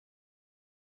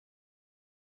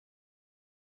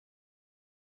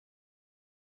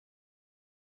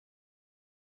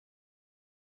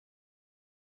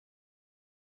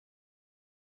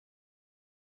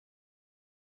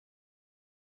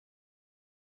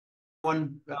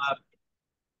One,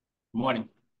 Morning.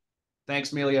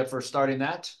 thanks, Melia, for starting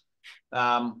that.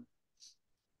 Um,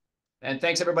 and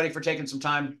thanks, everybody, for taking some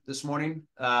time this morning.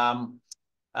 I'm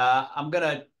going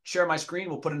to share my screen.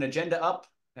 We'll put an agenda up,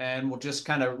 and we'll just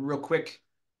kind of real quick.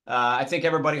 I think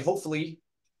everybody hopefully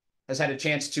has had a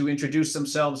chance to introduce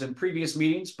themselves in previous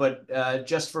meetings, but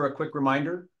just for a quick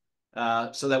reminder,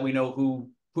 so that we know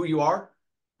who you are.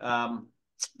 Um,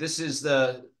 this is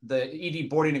the ED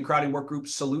Boarding and Crowding Work Group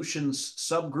Solutions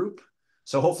subgroup.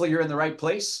 So hopefully you're in the right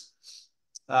place.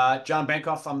 John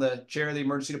Bankoff, I'm the chair of the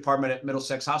emergency department at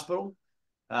Middlesex Hospital.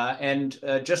 And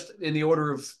just in the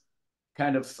order of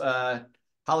kind of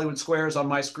Hollywood squares on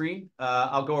my screen,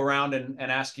 I'll go around and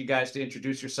ask you guys to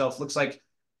introduce yourself. Looks like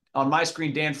on my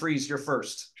screen, Dan Fries, you're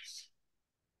first.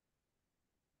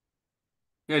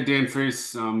 Yeah, Dan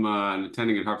Freese. I'm an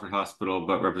attending at Hartford Hospital,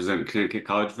 but represent Connecticut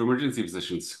College of Emergency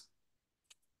Physicians.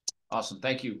 Awesome.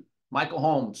 Thank you. Michael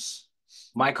Holmes.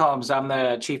 Mike Holmes, I'm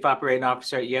the Chief Operating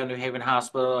Officer at Yale New Haven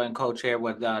Hospital and co-chair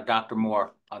with Dr.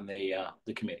 Moore on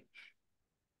the committee.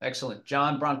 Excellent.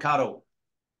 John Brancato.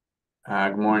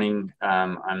 Good morning.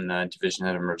 I'm the Division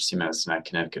Head of Emergency Medicine at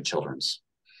Connecticut Children's.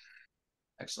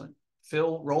 Excellent.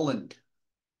 Phil Rowland.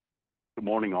 Good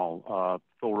morning, all.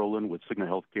 Phil Rowland with Cigna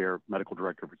Healthcare, Medical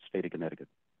Director for the State of Connecticut.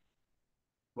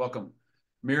 Welcome.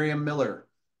 Miriam Miller.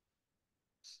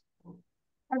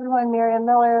 Everyone, Miriam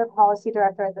Miller, Policy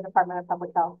Director at the Department of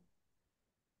Public Health.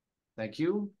 Thank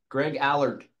you. Greg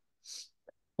Allard.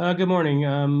 Good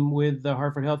morning. With the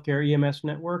Hartford Healthcare EMS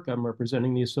Network, I'm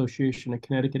representing the Association of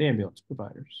Connecticut Ambulance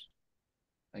Providers.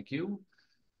 Thank you.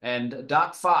 And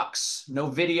Doc Fox. No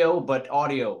video, but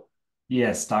audio.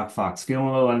 Yes, Doc Fox. Feeling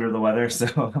a little under the weather, so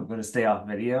I'm going to stay off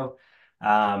video.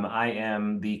 I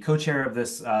am the co-chair of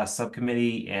this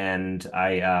subcommittee, and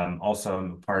I also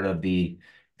am part of the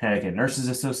Connecticut Nurses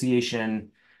Association,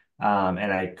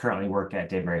 and I currently work at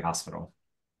Danbury Hospital.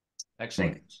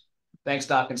 Excellent. Thanks,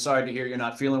 Doc, and sorry to hear you're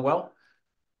not feeling well.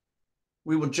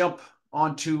 We will jump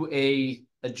onto an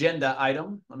agenda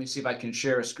item. Let me see if I can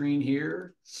share a screen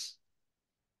here.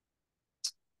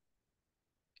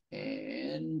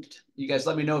 And you guys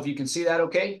let me know if you can see that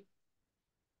okay.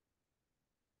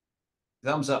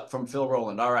 Thumbs up from Phil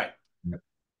Rowland. All right. Yep.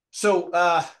 So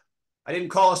I didn't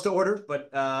call us to order, but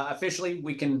officially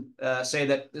we can say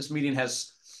that this meeting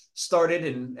has started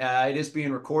and it is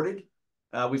being recorded.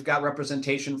 We've got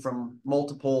representation from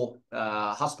multiple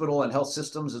hospital and health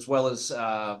systems, as well as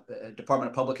Department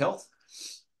of Public Health.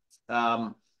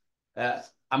 I'm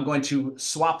going to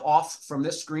swap off from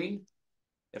this screen,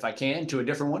 if I can, to a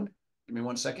different one. Give me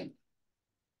 1 second.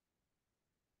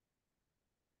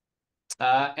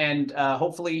 And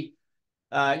hopefully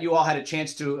you all had a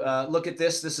chance to look at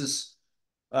this. This is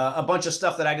a bunch of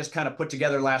stuff that I just kind of put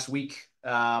together last week,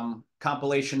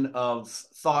 compilation of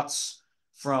thoughts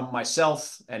from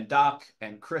myself and Doc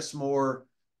and Chris Moore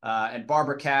and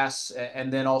Barbara Cass,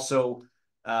 and then also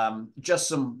just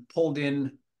some pulled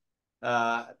in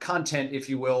content, if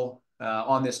you will,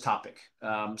 on this topic.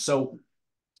 So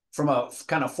from a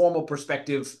kind of formal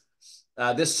perspective,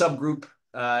 this subgroup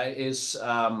is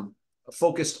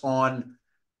focused on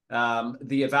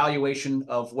the evaluation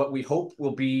of what we hope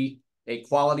will be a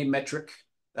quality metric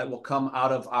that will come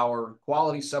out of our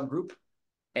quality subgroup.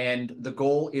 And the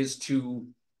goal is to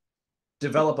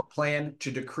develop a plan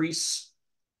to decrease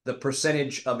the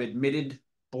percentage of admitted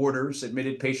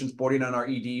patients boarding on our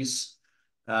EDs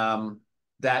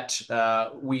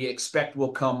that we expect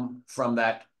will come from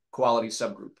that quality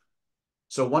subgroup.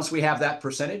 So once we have that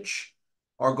percentage,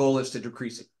 our goal is to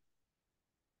decrease it.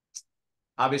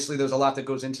 Obviously, there's a lot that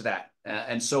goes into that.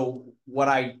 And so what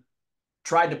I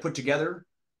tried to put together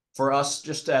for us,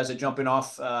 just as a jumping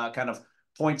off kind of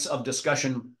points of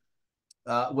discussion,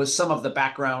 was some of the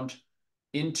background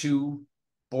into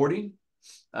boarding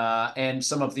and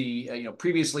some of the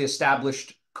previously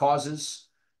established causes,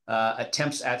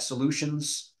 attempts at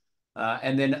solutions,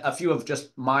 and then a few of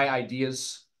just my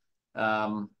ideas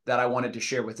that I wanted to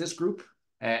share with this group,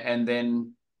 and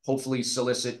then hopefully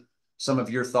solicit some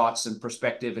of your thoughts and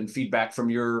perspective and feedback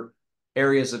from your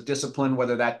areas of discipline,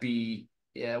 whether that be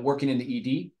working in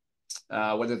the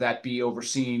ED, whether that be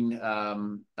overseeing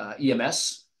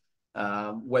EMS,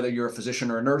 whether you're a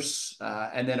physician or a nurse,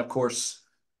 and then, of course,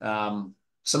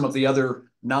 some of the other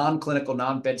non-clinical,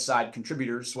 non-bedside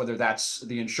contributors, whether that's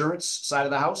the insurance side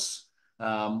of the house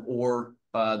or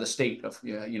the state of,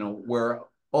 where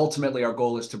ultimately our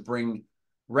goal is to bring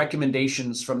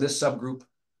recommendations from this subgroup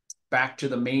back to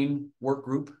the main work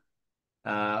group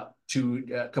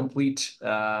to complete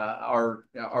our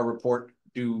report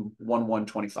due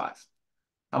 1/1/25.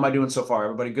 How am I doing so far?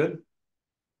 Everybody good?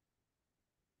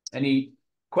 Any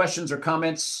questions or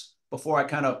comments before I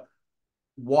kind of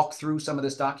walk through some of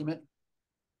this document?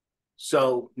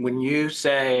 So when you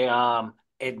say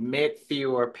admit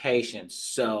fewer patients,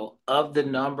 so of the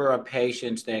number of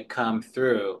patients that come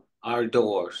through our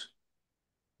doors,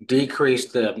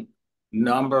 decrease the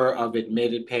number of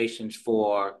admitted patients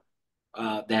for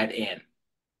that end.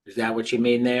 Is that what you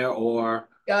mean there, or?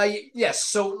 Yes.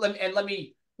 So let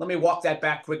me walk that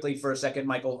back quickly for a second,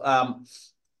 Michael.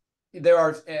 There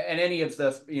are, and any of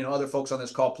the other folks on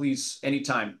this call, please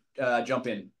anytime jump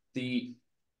in. The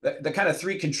kind of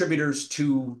three contributors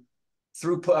to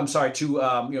throughput. I'm sorry, to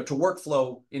to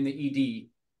workflow in the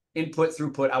ED: input,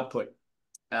 throughput, output.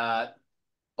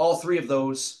 All three of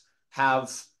those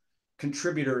have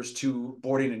contributors to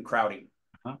boarding and crowding.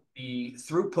 The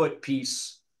throughput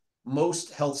piece,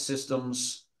 most health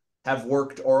systems have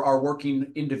worked or are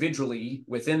working individually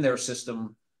within their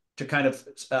system to kind of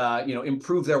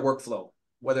improve their workflow,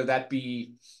 whether that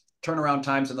be turnaround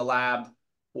times in the lab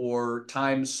or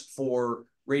times for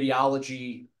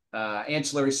radiology,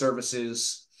 ancillary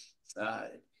services.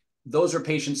 Those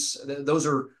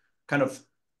are kind of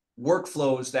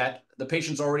workflows that the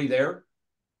patient's already there,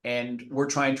 and we're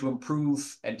trying to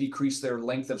improve and decrease their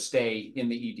length of stay in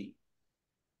the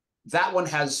ED. That one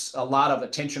has a lot of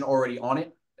attention already on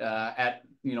it at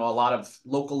a lot of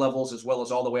local levels as well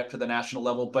as all the way up to the national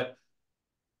level. But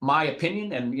my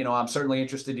opinion, and I'm certainly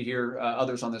interested to hear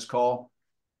others on this call,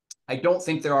 I don't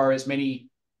think there are as many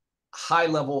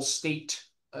high-level state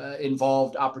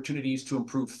involved opportunities to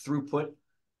improve throughput,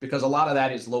 because a lot of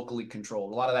that is locally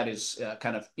controlled. A lot of that is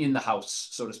kind of in the house,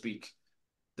 so to speak.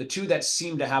 The two that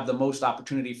seem to have the most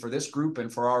opportunity for this group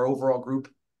and for our overall group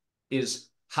is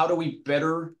how do we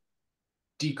better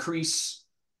decrease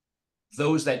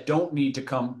those that don't need to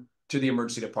come to the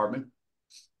emergency department,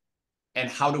 and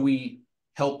how do we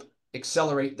help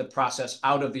accelerate the process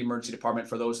out of the emergency department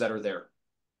for those that are there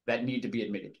that need to be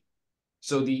admitted.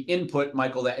 So the input,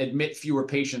 Michael, that admit fewer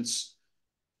patients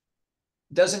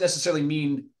doesn't necessarily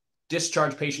mean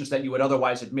discharge patients that you would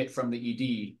otherwise admit from the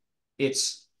ED.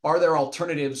 It's, are there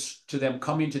alternatives to them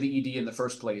coming to the ED in the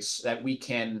first place that we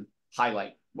can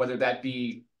highlight, whether that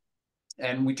be,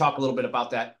 and we talk a little bit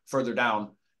about that further down,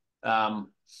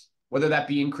 whether that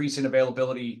be increase in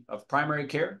availability of primary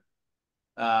care,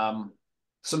 some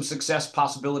success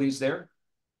possibilities there,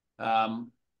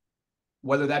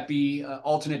 whether that be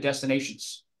alternate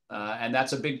destinations. And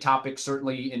that's a big topic,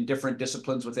 certainly in different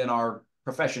disciplines within our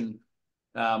profession.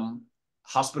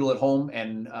 Hospital at home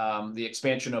and the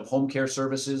expansion of home care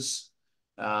services,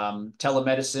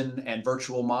 telemedicine and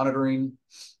virtual monitoring,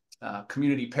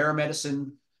 community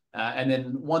paramedicine, and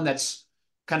then one that's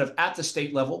kind of at the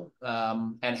state level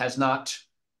and has not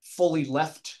fully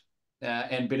left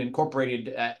and been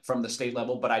incorporated from the state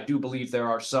level. But I do believe there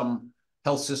are some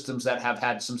health systems that have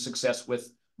had some success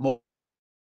with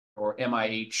or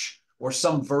MIH or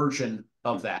some version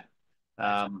of that.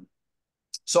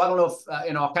 So I don't know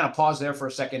if, I'll kind of pause there for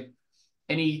a second.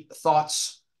 Any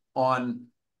thoughts on,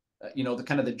 the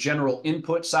kind of the general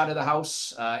input side of the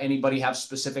house? Anybody have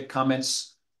specific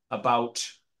comments about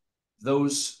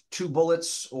those two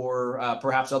bullets, or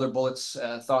perhaps other bullets,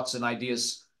 thoughts and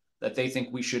ideas that they think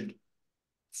we should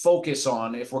focus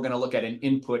on if we're going to look at an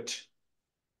input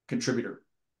contributor?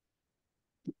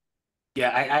 Yeah,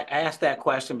 I asked that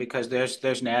question because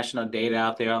there's national data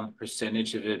out there on the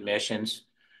percentage of admissions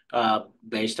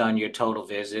based on your total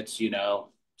visits.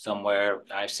 Somewhere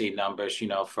I see numbers,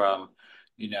 from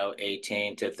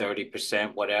 18 to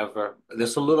 30%, whatever.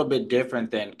 That's a little bit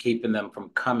different than keeping them from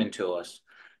coming to us.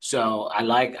 So I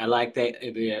like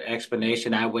the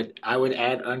explanation. I would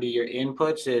add under your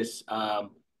inputs is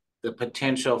the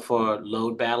potential for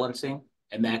load balancing,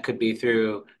 and that could be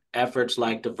through efforts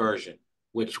like diversion,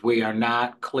 which we are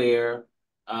not clear,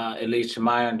 at least to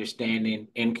my understanding,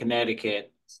 in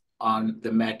Connecticut on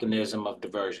the mechanism of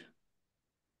diversion.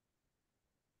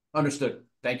 Understood.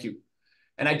 Thank you.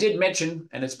 And I did mention,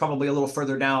 and it's probably a little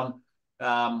further down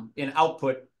in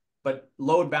output, but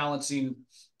load balancing,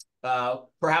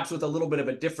 perhaps with a little bit of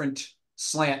a different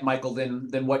slant, Michael,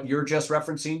 than what you're just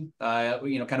referencing,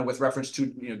 kind of with reference to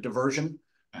diversion.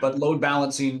 But load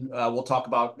balancing, we'll talk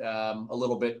about a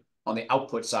little bit on the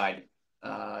output side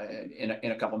in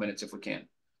a couple minutes if we can.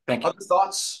 Thank you. Other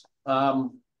thoughts,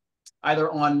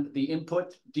 either on the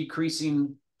input,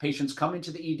 decreasing patients coming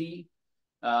to the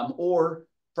ED, or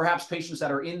perhaps patients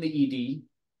that are in the ED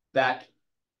that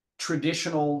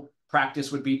traditional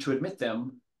practice would be to admit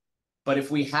them, but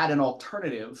if we had an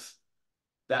alternative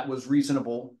that was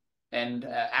reasonable and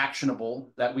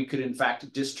actionable, that we could in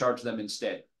fact discharge them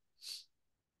instead.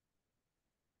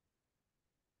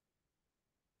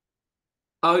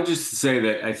 I would just say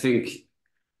that I think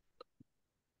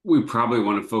we probably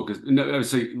want to focus, no,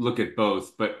 obviously look at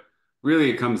both, but really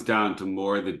it comes down to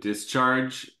more the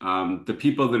discharge. The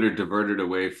people that are diverted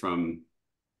away from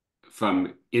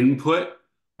input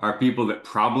are people that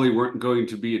probably weren't going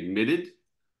to be admitted.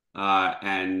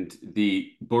 And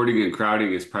the boarding and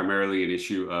crowding is primarily an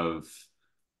issue of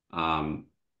um,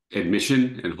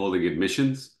 admission and holding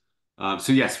admissions.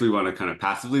 So yes, we want to kind of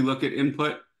passively look at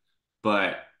input,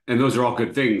 and those are all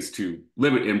good things to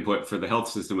limit input for the health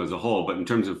system as a whole. But in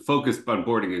terms of focus on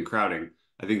boarding and crowding,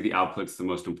 I think the output's the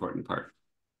most important part.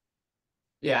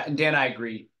 Yeah, and Dan, I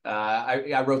agree.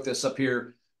 I wrote this up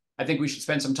here. I think we should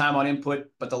spend some time on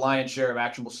input, but the lion's share of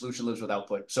actionable solution lives with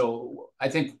output. So I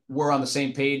think we're on the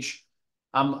same page.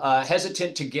 I'm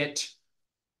hesitant to get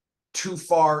too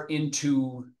far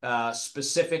into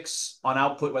specifics on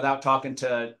output without talking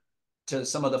to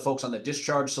some of the folks on the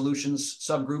discharge solutions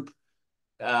subgroup.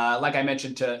 Like I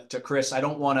mentioned to Chris, I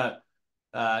don't want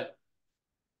to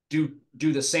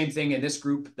do the same thing in this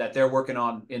group that they're working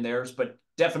on in theirs, but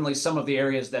definitely some of the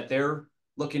areas that they're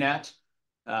looking at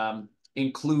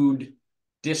include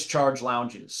discharge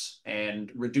lounges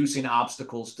and reducing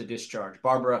obstacles to discharge.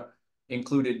 Barbara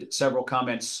included several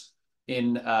comments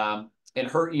in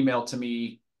her email to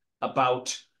me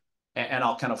about, and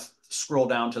I'll kind of scroll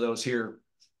down to those here,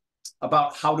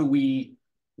 about how do we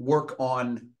work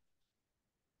on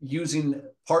using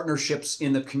partnerships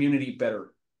in the community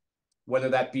better, whether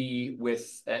that be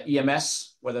with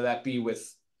EMS, whether that be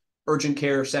with urgent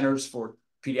care centers for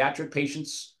pediatric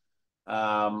patients,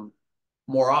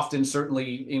 more often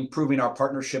certainly improving our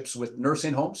partnerships with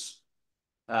nursing homes,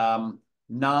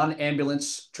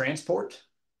 non-ambulance transport.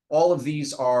 All of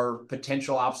these are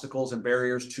potential obstacles and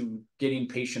barriers to getting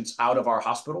patients out of our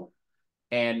hospital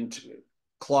and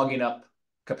clogging up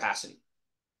capacity.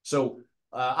 So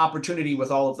opportunity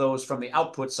with all of those from the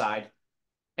output side.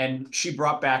 And she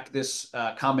brought back this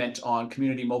comment on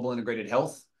community mobile integrated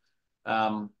health,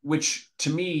 which to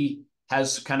me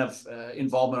has kind of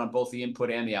involvement on both the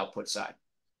input and the output side.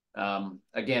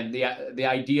 Again, the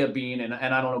idea being, and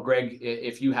I don't know, Greg,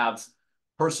 if you have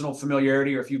personal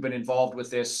familiarity or if you've been involved with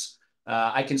this,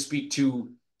 I can speak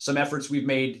to some efforts we've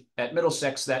made at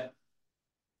Middlesex that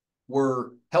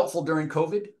were helpful during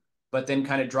COVID, but then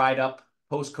kind of dried up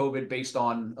post-COVID based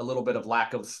on a little bit of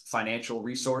lack of financial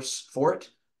resource for it.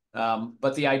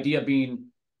 But the idea being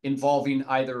involving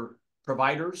either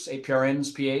providers,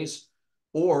 APRNs, PAs,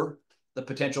 or the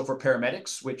potential for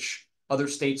paramedics, which other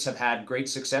states have had great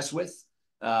success with,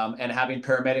 and having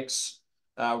paramedics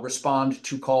respond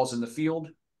to calls in the field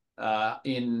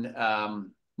in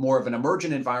more of an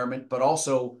emergent environment, but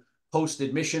also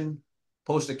post-admission,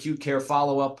 post-acute care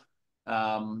follow-up,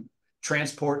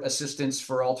 transport assistance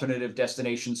for alternative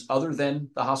destinations other than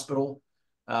the hospital.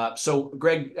 So,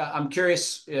 Greg, I'm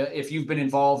curious if you've been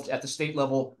involved at the state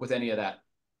level with any of that.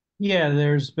 Yeah,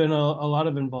 there's been a lot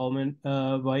of involvement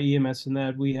by EMS in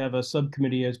that. We have a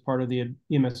subcommittee as part of the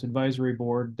EMS advisory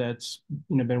board that's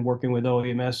been working with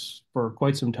OEMS for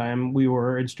quite some time. We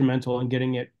were instrumental in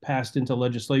getting it passed into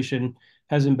legislation.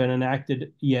 Hasn't been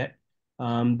enacted yet.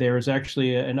 There is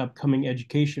actually an upcoming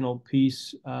educational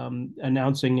piece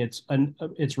announcing its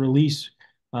release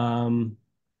March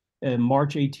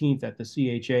 18th at the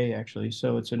CHA, actually.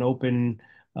 So it's an open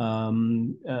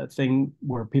thing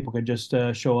where people could just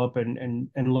show up and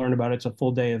learn about it. It's a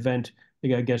full day event. They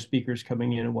got guest speakers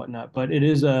coming in and whatnot. But it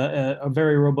is a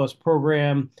very robust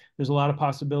program. There's a lot of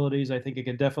possibilities. I think it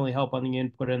could definitely help on the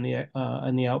input and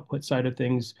the output side of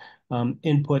things.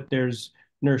 Input, there's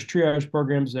nurse triage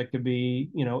programs that could be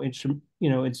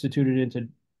instituted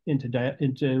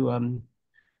into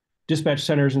dispatch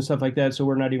centers and stuff like that. So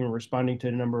we're not even responding to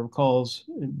a number of calls,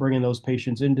 bringing those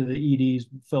patients into the EDs,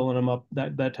 filling them up,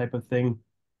 that type of thing.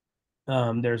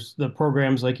 There's the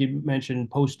programs like you mentioned,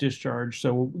 post-discharge.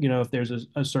 So, if there's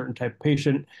a certain type of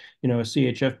patient, a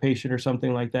CHF patient or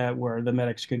something like that, where the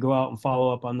medics could go out and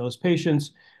follow up on those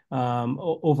patients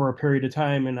over a period of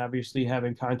time, and obviously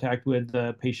having contact with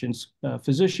the patient's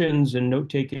physicians and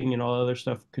note-taking and all other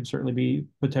stuff could certainly be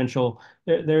potential.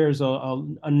 There's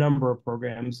a number of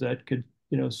programs that could,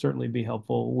 certainly be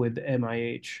helpful with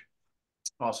MIH.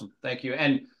 Awesome. Thank you.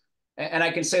 And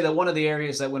I can say that one of the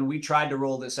areas that when we tried to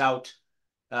roll this out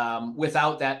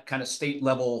without that kind of state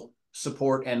level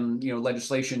support and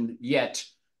legislation yet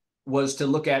was to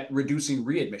look at reducing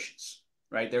readmissions.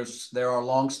 Right? There are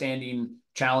longstanding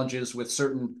challenges with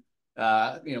certain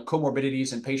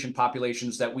comorbidities and patient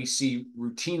populations that we see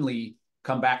routinely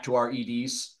come back to our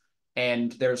EDs,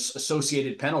 and there's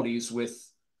associated penalties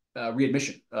with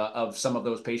readmission of some of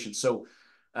those patients. So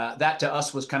that to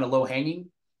us was kind of low hanging.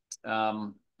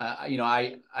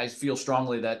 I feel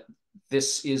strongly that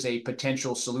this is a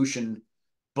potential solution,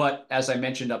 but as I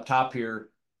mentioned up top here,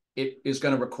 it is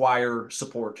going to require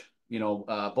support,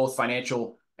 both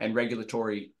financial and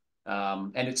regulatory.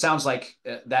 And it sounds like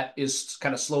that is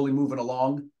kind of slowly moving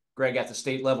along, Greg, at the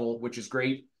state level, which is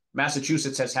great.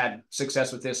 Massachusetts has had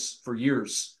success with this for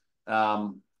years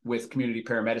with community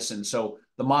paramedicine. So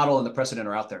the model and the precedent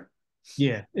are out there.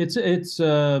 Yeah, it's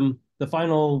the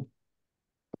final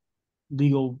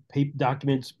legal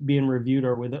documents being reviewed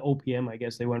are with the OPM. I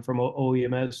guess they went from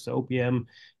OEMS to OPM,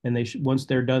 and once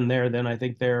they're done there, then I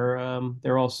think they're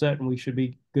all set, and we should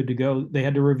be good to go. They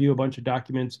had to review a bunch of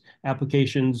documents,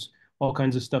 applications, all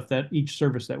kinds of stuff that each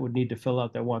service that would need to fill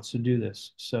out that wants to do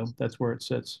this. So that's where it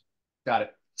sits. Got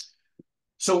it.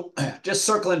 So just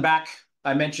circling back,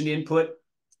 I mentioned input,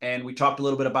 and we talked a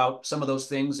little bit about some of those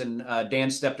things, and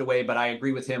Dan stepped away, but I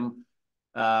agree with him.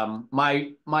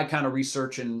 My kind of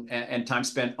research and time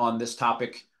spent on this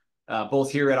topic,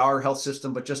 both here at our health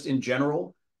system, but just in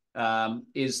general,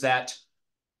 is that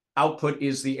output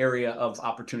is the area of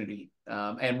opportunity.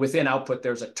 And within output,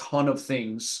 there's a ton of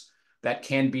things that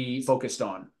can be focused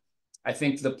on. I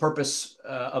think the purpose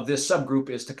of this subgroup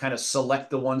is to kind of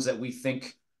select the ones that we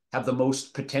think have the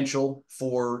most potential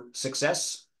for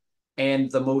success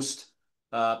and the most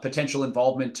potential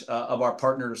involvement of our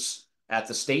partners at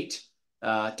the state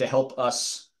to help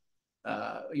us,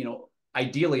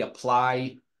 ideally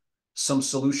apply some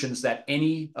solutions that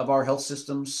any of our health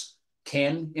systems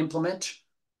can implement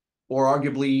or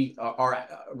arguably are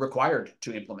required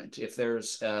to implement. If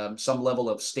there's some level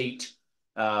of state,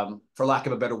 for lack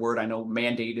of a better word, I know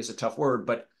mandate is a tough word,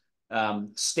 but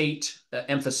state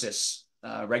emphasis,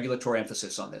 regulatory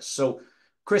emphasis on this. So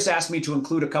Chris asked me to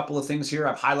include a couple of things here.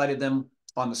 I've highlighted them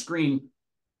on the screen.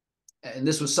 And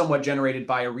this was somewhat generated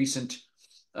by a recent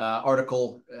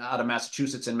article out of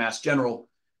Massachusetts and Mass General,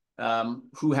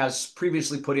 who has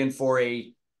previously put in for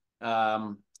a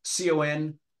CON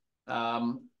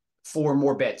for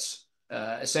more beds.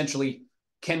 Essentially,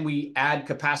 can we add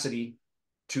capacity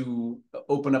to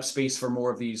open up space for more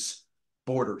of these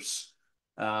borders?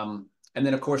 And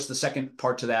then, of course, the second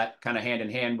part to that, kind of hand in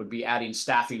hand, would be adding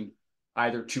staffing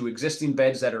either to existing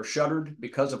beds that are shuttered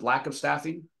because of lack of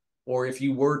staffing, or if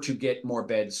you were to get more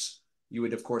beds, you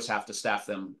would, of course, have to staff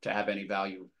them to have any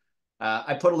value.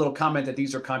 I put a little comment that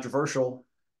these are controversial.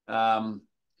 The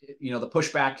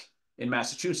pushback in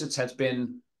Massachusetts has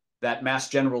been that Mass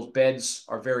General's beds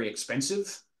are very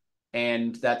expensive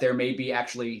and that there may be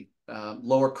actually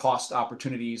lower cost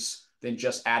opportunities than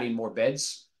just adding more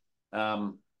beds.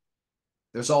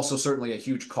 There's also certainly a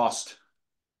huge cost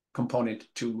component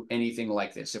to anything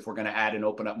like this. If we're going to add and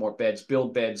open up more beds,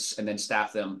 build beds, and then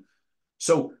staff them.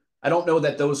 So I don't know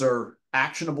that those are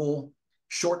actionable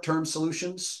short-term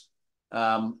solutions,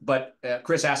 but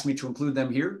Chris asked me to include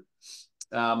them here.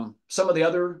 Some of the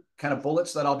other kind of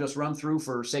bullets that I'll just run through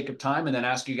for sake of time and then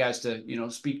ask you guys to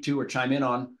speak to or chime in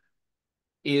on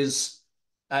is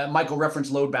Michael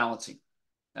referenced load balancing.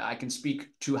 I can speak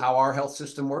to how our health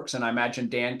system works, and I imagine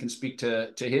Dan can speak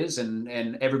to his,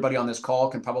 and everybody on this call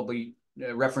can probably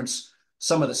reference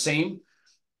some of the same.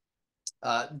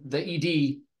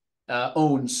 The ED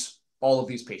owns all of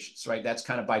these patients, right? That's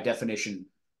kind of by definition.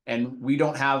 And we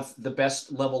don't have the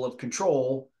best level of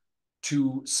control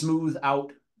to smooth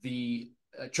out the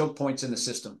choke points in the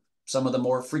system. Some of the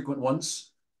more frequent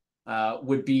ones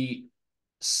would be,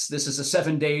 this is a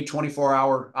 7-day,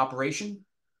 24-hour operation,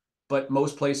 but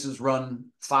most places run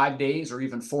 5 days or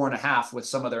even 4.5 with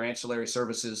some of their ancillary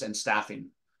services and staffing.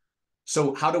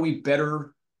 So how do we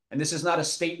better, and this is not a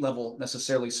state level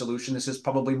necessarily solution, this is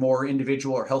probably more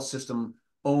individual or health system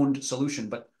owned solution,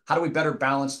 but how do we better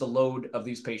balance the load of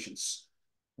these patients?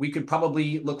 We could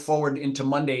probably look forward into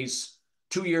Mondays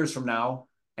 2 years from now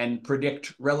and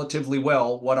predict relatively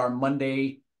well what our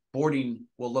Monday boarding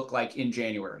will look like in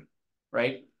January,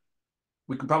 right?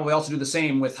 We can probably also do the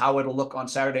same with how it'll look on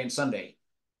Saturday and Sunday.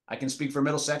 I can speak for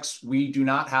Middlesex. We do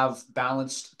not have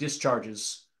balanced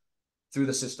discharges through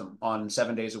the system on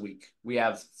 7 days a week. We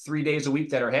have 3 days a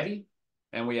week that are heavy,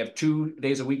 and we have 2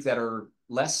 days a week that are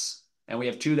less, and we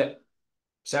have 2 that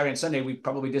Saturday and Sunday we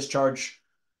probably discharge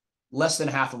less than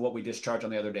half of what we discharge on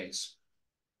the other days.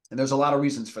 And there's a lot of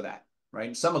reasons for that, right?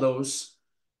 And some of those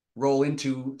roll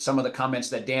into some of the comments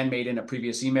that Dan made in a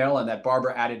previous email and that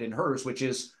Barbara added in hers, which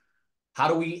is, how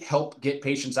do we help get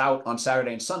patients out on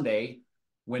Saturday and Sunday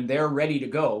when they're ready to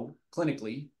go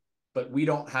clinically, but we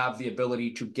don't have the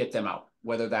ability to get them out,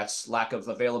 whether that's lack of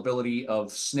availability of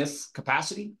SNF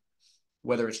capacity,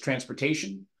 whether it's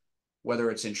transportation, whether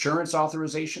it's insurance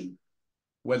authorization,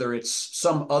 whether it's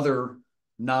some other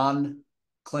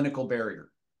non-clinical barrier.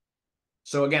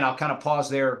 So again, I'll kind of pause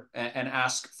there and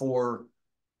ask for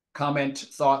comment,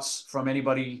 thoughts from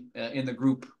anybody in the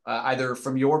group, either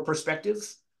from your perspective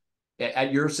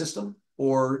at your system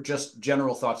or just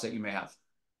general thoughts that you may have.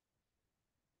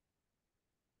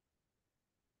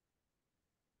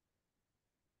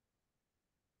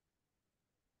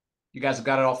 You guys have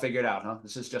got it all figured out, huh?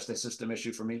 This is just a system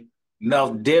issue for me.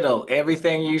 No, ditto.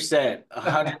 Everything you said,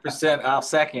 100%. I'll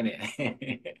second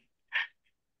it.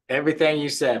 Everything you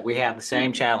said, we have the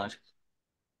same challenge.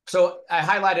 So I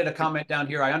highlighted a comment down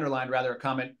here. I underlined rather a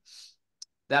comment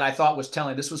that I thought was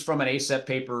telling. This was from an ACEP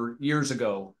paper years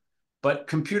ago, but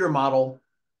computer model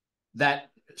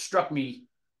that struck me.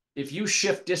 If you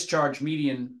shift discharge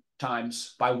median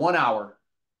times by 1 hour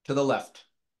to the left,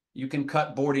 you can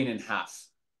cut boarding in half.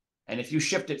 And if you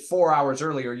shift it 4 hours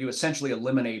earlier, you essentially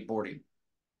eliminate boarding.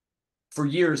 For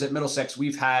years at Middlesex,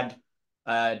 we've had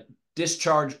a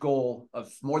discharge goal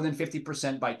of more than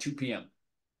 50% by 2 p.m.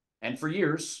 And for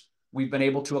years, we've been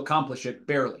able to accomplish it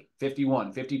barely,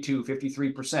 51, 52,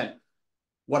 53%.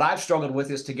 What I've struggled with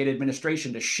is to get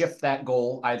administration to shift that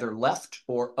goal either left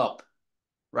or up,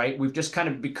 right? We've just kind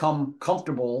of become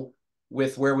comfortable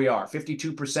with where we are.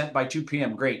 52% by 2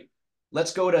 p.m., great.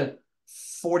 Let's go to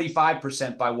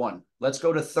 45% by 1. Let's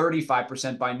go to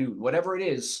 35% by noon, whatever it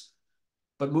is,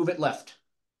 but move it left,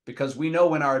 because we know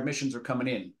when our admissions are coming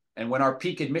in. And when our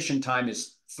peak admission time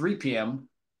is 3 p.m.,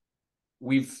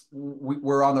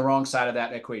 we're on the wrong side of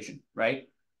that equation, right?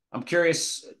 I'm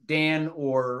curious, Dan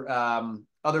or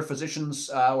other physicians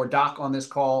or doc on this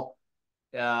call,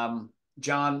 John,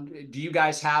 do you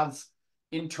guys have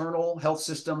internal health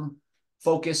system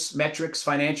focus metrics,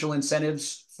 financial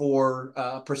incentives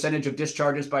for percentage of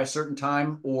discharges by a certain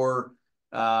time, or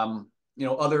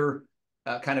other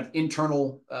kind of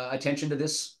internal attention to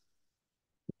this?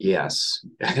 Yes.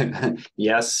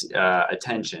 Yes,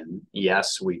 attention.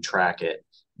 Yes, we track it.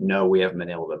 No, we haven't been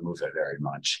able to move it very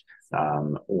much.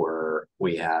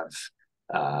 We have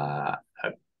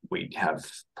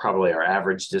probably our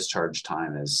average discharge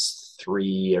time is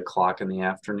 3 o'clock in the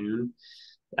afternoon.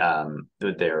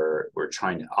 We're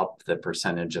trying to up the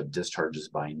percentage of discharges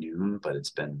by noon, but it's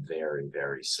been very,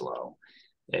 very slow.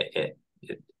 It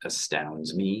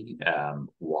astounds me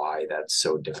why that's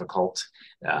so difficult.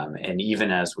 And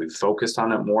even as we've focused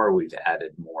on it more, we've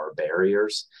added more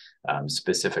barriers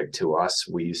specific to us.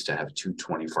 We used to have 2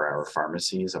 24-hour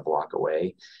pharmacies a block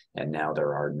away, and now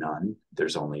there are none.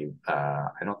 There's only,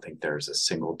 I don't think there's a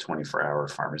single 24-hour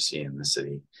pharmacy in the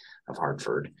city of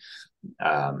Hartford.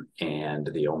 And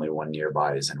the only one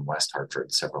nearby is in West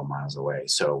Hartford, several miles away.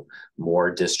 So more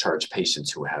discharged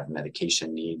patients who have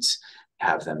medication needs,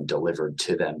 have them delivered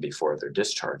to them before their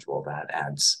discharge. Well, that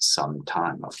adds some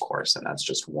time, of course, and that's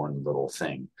just one little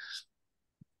thing.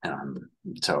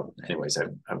 So anyways,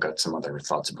 I've got some other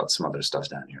thoughts about some other stuff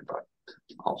down here, but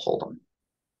I'll hold them.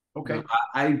 Okay.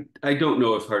 I don't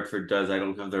know if Hartford does. I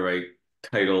don't have the right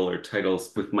title or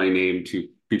titles with my name to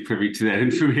be privy to that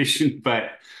information,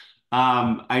 but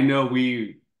I know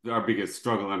our biggest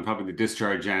struggle on probably the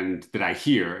discharge end that I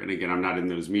hear, and again, I'm not in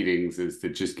those meetings, is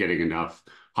that just getting enough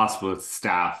hospital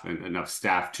staff and enough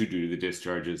staff to do the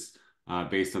discharges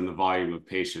based on the volume of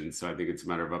patients. So I think it's a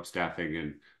matter of upstaffing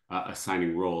and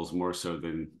assigning roles more so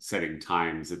than setting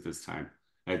times at this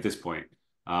point.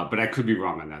 But I could be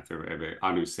wrong on that.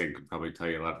 Anu Singh could probably tell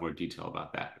you a lot more detail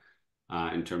about that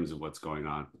in terms of what's going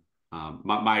on.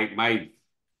 My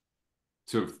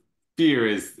sort of fear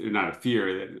is not a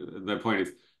fear. The point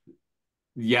is,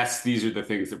 yes, these are the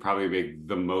things that probably make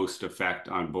the most effect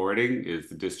on boarding, is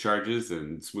the discharges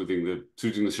and smoothing the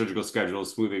surgical schedule,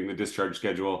 smoothing the discharge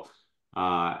schedule.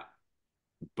 But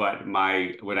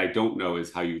what I don't know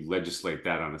is how you legislate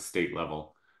that on a state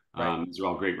level. Right. These are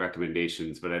all great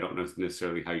recommendations, but I don't know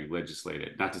necessarily how you legislate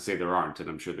it. Not to say there aren't, and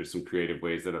I'm sure there's some creative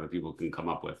ways that other people can come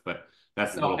up with, but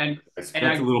that's the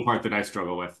little part that I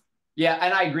struggle with. Yeah,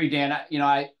 and I agree, Dan.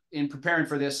 In preparing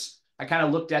for this, I kind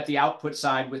of looked at the output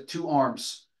side with 2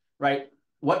 arms, right?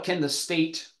 What can the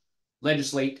state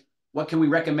legislate? What can we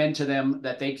recommend to them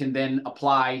that they can then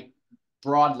apply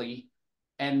broadly?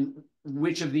 And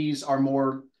which of these are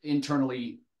more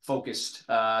internally focused,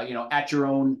 at your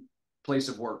own place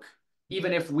of work?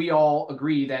 Even if we all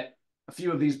agree that a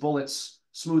few of these bullets,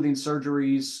 smoothing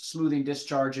surgeries, smoothing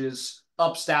discharges,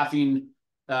 upstaffing,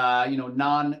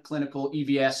 non-clinical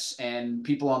EVS and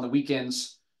people on the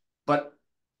weekends, but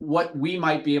what we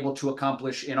might be able to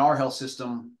accomplish in our health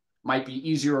system might be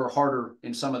easier or harder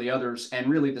in some of the others. And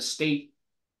really the state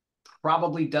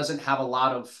probably doesn't have a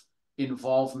lot of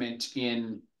involvement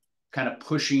in kind of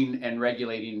pushing and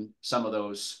regulating some of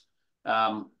those.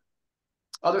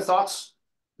 Other thoughts?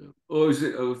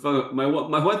 Oh, my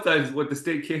one thought is what the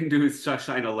state can do is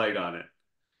shine a light on it.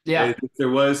 Yeah. If there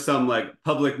was some like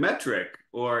public metric,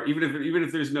 or even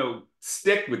if there's no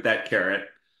stick with that carrot,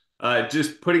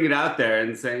 just putting it out there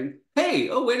and saying, "Hey,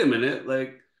 oh wait a minute,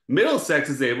 like Middlesex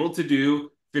is able to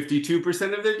do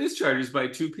 52% of their discharges by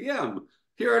 2 p.m.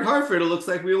 Here at Hartford, it looks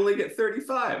like we only get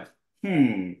 35.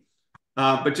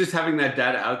 But just having that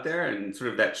data out there and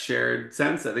sort of that shared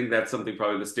sense, I think that's something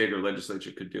probably the state or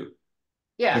legislature could do.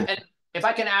 Yeah, and if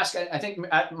I can ask, I think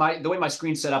at the way my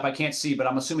screen's set up, I can't see, but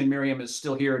I'm assuming Miriam is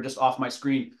still here, just off my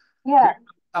screen. Yeah.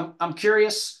 I'm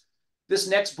curious. This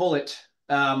next bullet,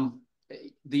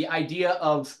 the idea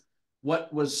of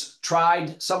what was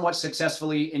tried somewhat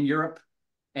successfully in Europe,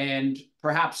 and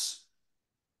perhaps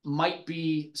might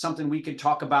be something we could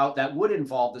talk about that would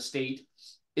involve the state,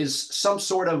 is some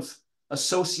sort of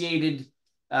associated,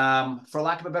 for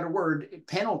lack of a better word,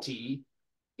 penalty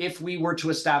if we were to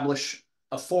establish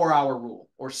a 4-hour rule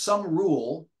or some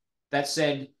rule that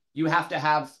said you have to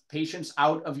have patients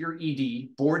out of your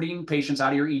ED, boarding patients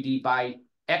out of your ED by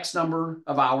X number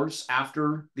of hours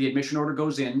after the admission order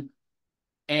goes in.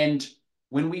 And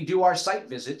when we do our site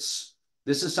visits,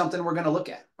 this is something we're going to look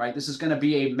at, right? This is going to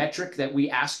be a metric that we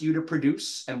ask you to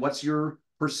produce. And what's your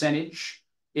percentage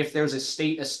if there's a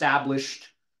state established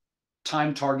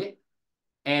time target?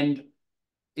 And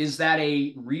is that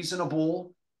a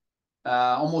reasonable,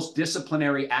 almost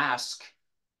disciplinary ask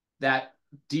that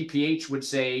DPH would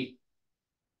say,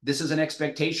 this is an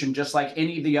expectation, just like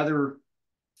any of the other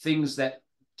things that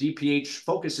DPH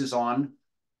focuses on,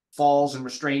 falls and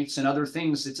restraints and other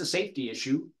things, it's a safety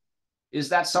issue. Is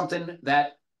that something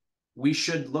that we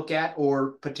should look at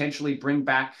or potentially bring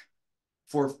back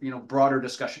for, broader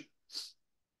discussion?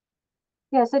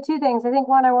 Yeah, so two things. I think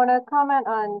one, I want to comment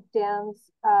on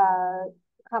Dan's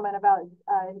comment about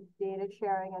data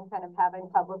sharing and kind of having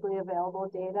publicly available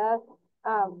data.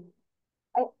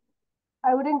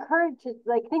 I would encourage,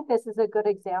 think this is a good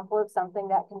example of something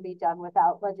that can be done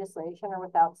without legislation or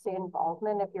without state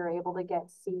involvement. If you're able to get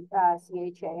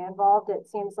CHA involved, it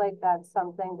seems like that's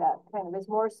something that kind of is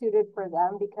more suited for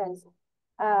them, because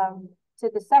to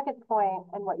the second point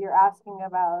and what you're asking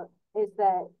about is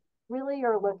that really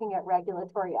you're looking at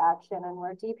regulatory action, and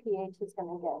where DPH is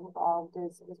going to get involved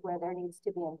is where there needs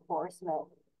to be enforcement.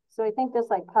 So I think this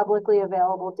publicly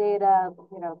available data,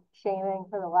 shaming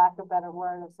for the lack of better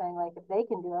word, of saying if they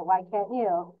can do it, why can't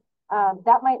you?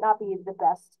 That might not be the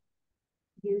best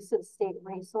use of state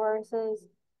resources.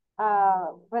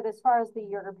 But as far as the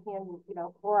European,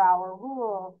 4-hour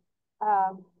rule,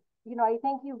 I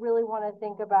think you really want to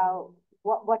think about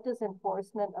what does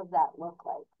enforcement of that look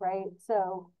like, right?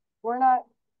 So we're not,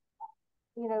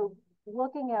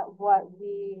 looking at what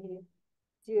we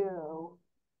do,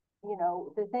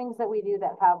 the things that we do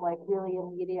that have really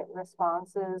immediate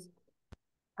responses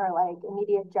are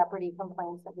immediate jeopardy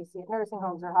complaints that we see at nursing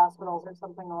homes or hospitals or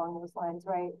something along those lines,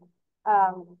 right?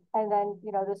 And then,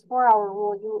 this 4-hour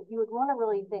rule, you would want to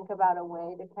really think about a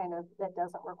way to that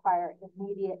doesn't require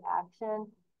immediate action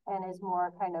and is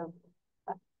more kind of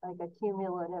a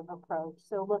cumulative approach.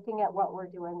 So looking at what we're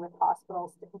doing with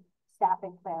hospitals,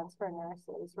 staffing plans for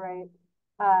nurses, right?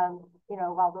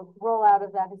 While the rollout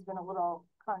of that has been a little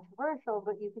controversial,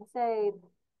 but you can say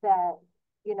that,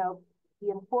 the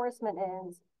enforcement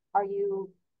is, are you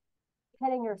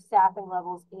hitting your staffing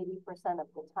levels 80% of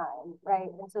the time, right?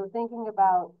 And so thinking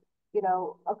about,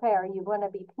 okay, are you going to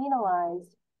be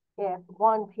penalized if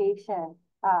one patient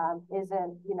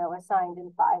isn't, assigned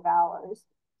in 5 hours?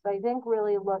 So I think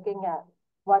really looking at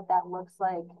what that looks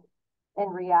like in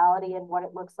reality and what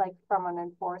it looks like from an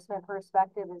enforcement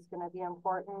perspective is going to be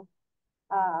important.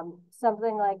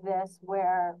 Something like this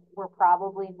where we're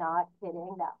probably not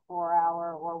hitting that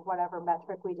 4-hour or whatever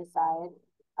metric we decide,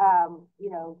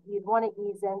 you'd want to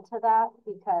ease into that,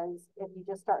 because if you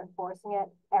just start enforcing it,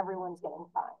 everyone's getting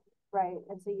fined, right?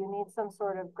 And so you need some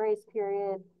sort of grace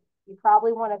period. You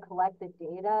probably want to collect the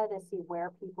data to see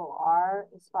where people are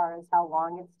as far as how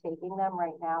long it's taking them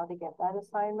right now to get that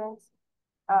assignments.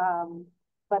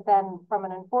 But then from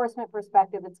an enforcement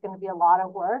perspective, it's going to be a lot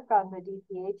of work on the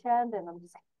DPH end. And I'm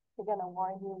just going to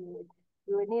warn you,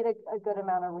 you would need a good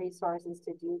amount of resources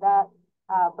to do that.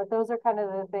 But those are kind of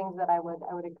the things that I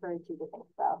would encourage you to think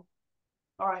about.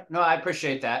 All right. No, I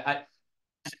appreciate that.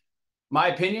 My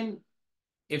opinion,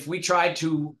 if we tried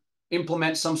to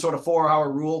implement some sort of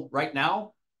 4-hour rule right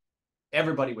now,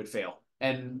 everybody would fail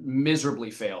and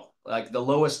miserably fail. Like the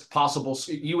lowest possible,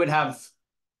 you would have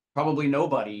probably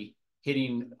nobody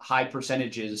hitting high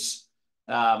percentages.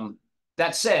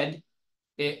 That said,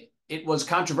 it was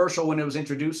controversial when it was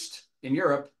introduced in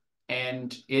Europe,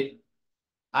 and it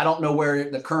I don't know where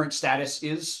the current status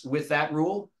is with that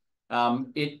rule.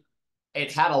 It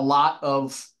had a lot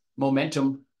of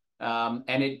momentum,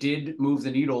 and it did move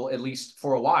the needle, at least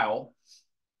for a while.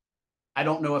 I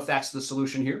don't know if that's the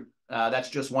solution here. That's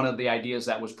just one of the ideas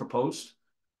that was proposed.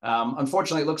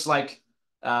 Unfortunately, it looks like,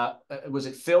 was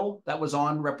it Phil that was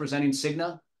on representing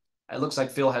Cigna? It looks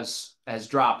like Phil has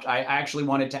dropped. I actually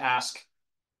wanted to ask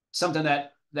something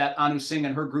that Anu Singh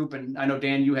and her group, and I know,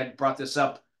 Dan, you had brought this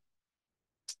up,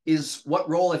 is what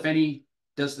role, if any,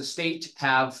 does the state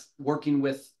have working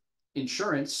with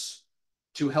insurance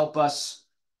to help us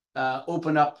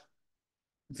open up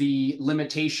the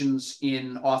limitations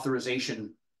in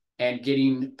authorization and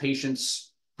getting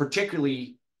patients,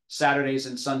 particularly Saturdays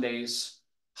and Sundays,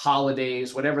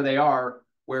 holidays, whatever they are,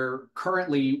 where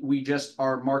currently we just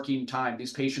are marking time.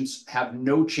 These patients have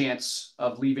no chance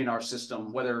of leaving our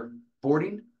system, whether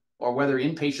boarding or whether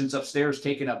inpatients upstairs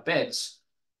taking up beds,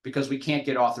 because we can't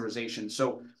get authorization.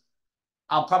 So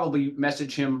I'll probably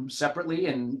message him separately,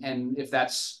 and if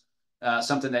that's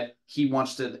something that he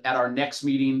wants to, at our next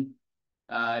meeting,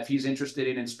 if he's interested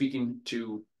in speaking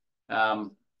to.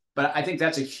 But I think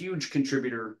that's a huge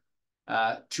contributor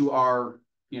to our,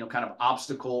 kind of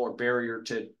obstacle or barrier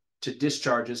to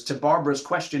discharges. To Barbara's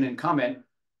question and comment,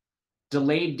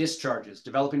 delayed discharges,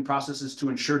 developing processes to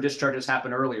ensure discharges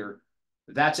happen earlier.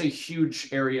 That's a huge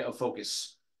area of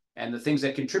focus. And the things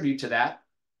that contribute to that,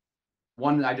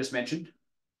 one I just mentioned,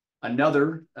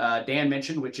 another Dan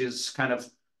mentioned, which is kind of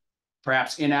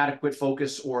perhaps inadequate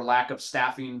focus or lack of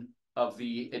staffing of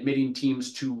the admitting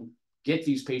teams to get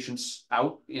these patients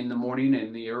out in the morning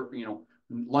and the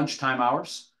lunchtime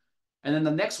hours. And then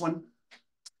the next one,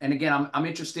 and again, I'm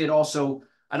interested also,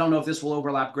 I don't know if this will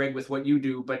overlap, Greg, with what you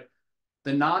do, but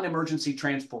the non-emergency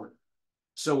transport.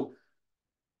 So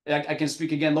I can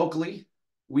speak again locally.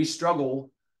 We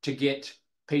struggle to get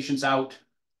patients out,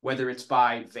 whether it's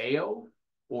by VEO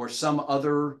or some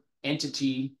other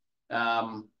entity.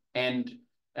 And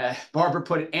Barbara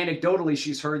put it anecdotally,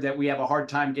 she's heard that we have a hard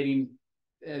time getting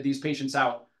these patients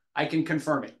out. I can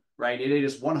confirm it, right? It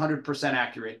is 100%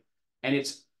 accurate, and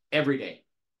it's every day.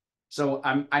 So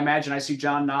I imagine, I see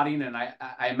John nodding, and I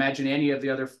imagine any of the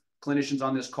other clinicians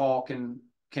on this call can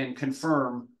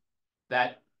confirm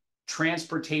that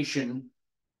transportation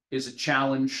is a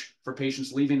challenge for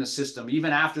patients leaving the system.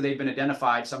 Even after they've been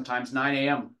identified, sometimes 9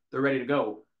 a.m., they're ready to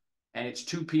go, and it's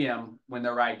 2 p.m. when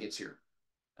their ride gets here.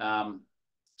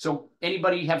 So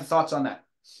anybody have thoughts on that?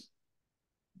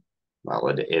 Well,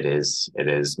 it is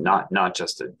not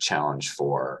just a challenge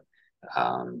for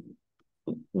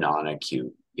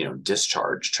non-acute,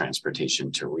 discharge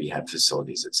transportation to rehab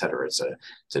facilities, et cetera. It's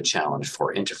a challenge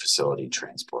for interfacility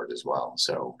transport as well.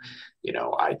 So,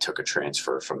 I took a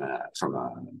transfer from a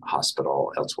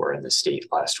hospital elsewhere in the state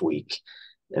last week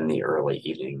in the early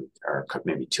evening, or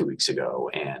maybe 2 weeks ago,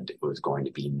 and it was going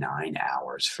to be 9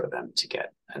 hours for them to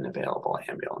get an available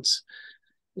ambulance.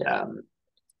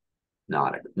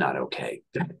 Not okay,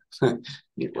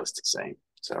 needless to say.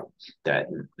 So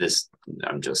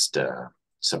I'm just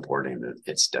supporting that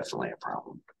it's definitely a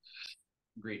problem.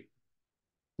 Great.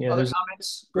 Yeah, other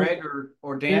comments, Greg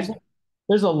or Dan?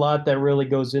 There's a lot that really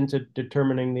goes into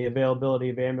determining the availability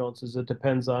of ambulances. It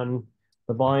depends on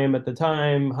the volume at the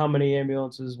time, how many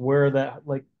ambulances, where that,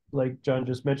 like John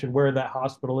just mentioned, where that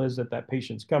hospital is that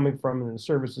patient's coming from, and the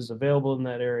services available in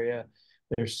that area.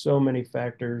 There's so many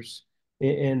factors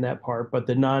in that part, but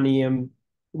the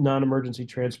non-emergency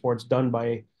transports done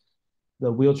by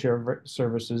the wheelchair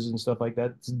services and stuff like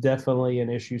that, it's definitely an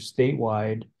issue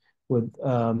statewide. With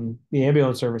the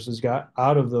ambulance services got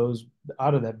out of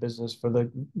that business for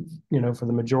the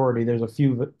majority. There's a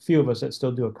few of us that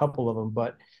still do a couple of them,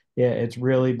 but yeah, it's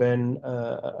really been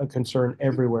a concern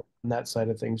everywhere on that side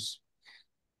of things.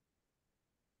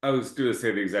 I was going to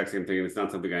say the exact same thing, and it's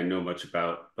not something I know much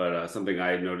about, but something I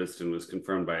had noticed and was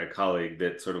confirmed by a colleague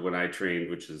that sort of when I trained,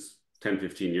 which is 10,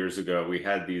 15 years ago, we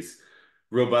had these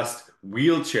robust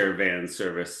wheelchair van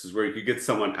services where you could get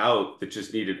someone out that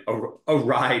just needed a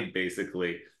ride,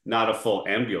 basically, not a full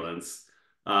ambulance.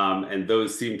 And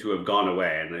those seem to have gone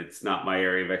away. And it's not my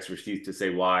area of expertise to say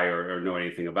why or know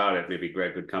anything about it. Maybe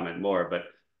Greg could comment more, but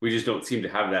we just don't seem to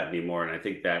have that anymore. And I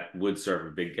think that would serve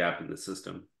a big gap in the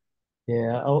system.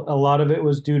 Yeah, a lot of it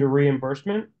was due to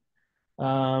reimbursement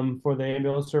for the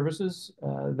ambulance services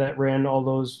that ran all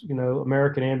those,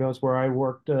 American Ambulance where I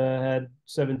worked had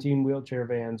 17 wheelchair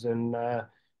vans, and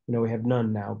we have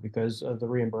none now because of the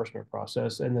reimbursement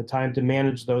process, and the time to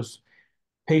manage those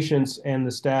patients and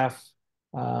the staff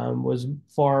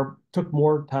took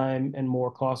more time and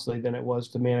more costly than it was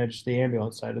to manage the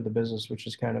ambulance side of the business, which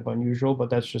is kind of unusual, but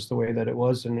that's just the way that it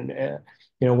was. And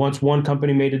once one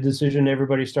company made a decision,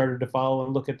 everybody started to follow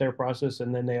and look at their process,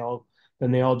 and then they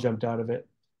all jumped out of it.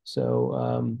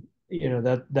 So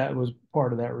that was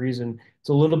part of that reason. It's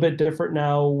a little bit different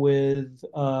now with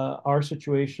our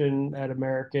situation at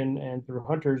American and through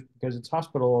Hunters because it's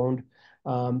hospital owned.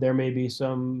 There may be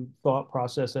some thought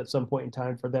process at some point in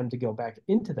time for them to go back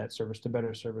into that service to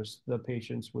better service the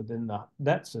patients within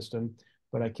that system,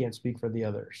 but I can't speak for the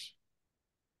others.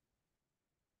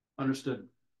 Understood.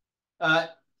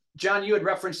 John, you had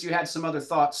referenced you had some other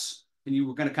thoughts and you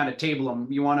were going to kind of table them.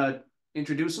 You want to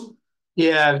introduce them?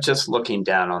 Yeah, I'm just looking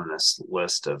down on this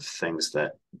list of things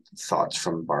that thoughts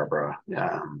from Barbara.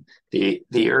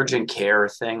 The urgent care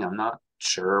thing, I'm not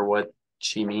sure what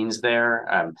she means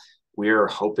there. We're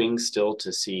hoping still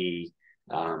to see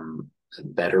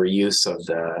better use of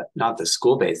not the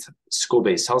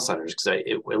school-based health centers, because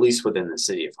at least within the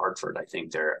city of Hartford, I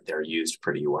think they're used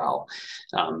pretty well.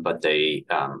 But the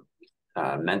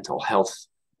mental health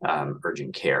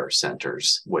urgent care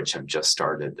centers, which have just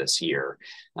started this year,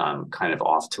 kind of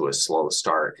off to a slow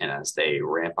start. And as they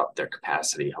ramp up their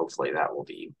capacity, hopefully that will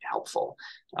be helpful,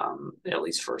 at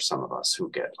least for some of us who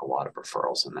get a lot of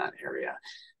referrals in that area.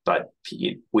 But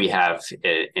we have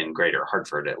in Greater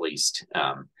Hartford at least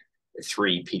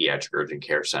 3 pediatric urgent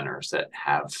care centers that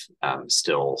have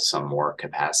still some more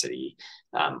capacity.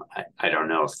 I don't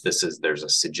know if there's a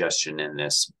suggestion in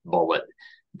this bullet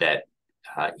that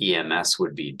EMS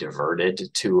would be diverted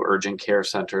to urgent care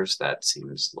centers. That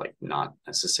seems like not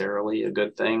necessarily a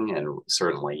good thing. And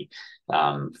certainly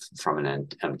from an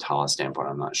EMTALA standpoint,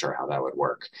 I'm not sure how that would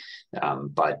work.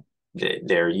 But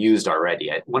they're used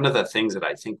already. One of the things that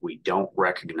I think we don't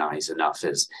recognize enough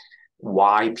is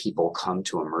why people come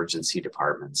to emergency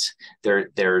departments.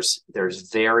 There's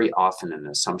very often an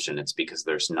assumption it's because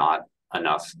there's not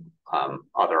enough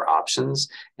other options.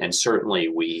 And certainly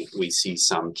we see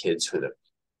some kids who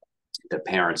the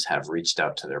parents have reached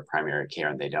out to their primary care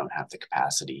and they don't have the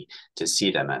capacity to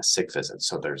see them at sick visits.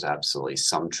 So there's absolutely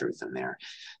some truth in there.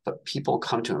 But people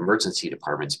come to emergency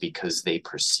departments because they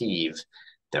perceive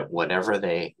that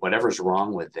whatever's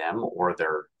wrong with them or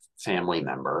their family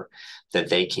member, that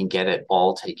they can get it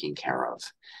all taken care of.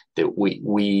 That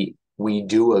we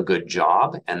do a good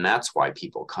job, and that's why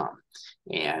people come.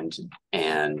 And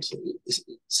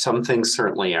some things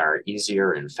certainly are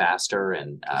easier and faster,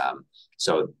 and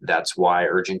so that's why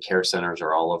urgent care centers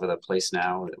are all over the place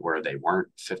now, where they weren't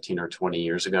 15 or 20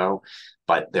 years ago.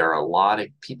 But there are a lot of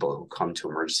people who come to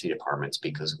emergency departments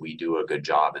because we do a good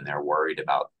job, and they're worried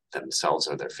about themselves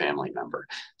or their family member.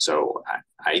 So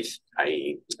I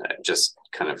just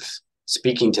kind of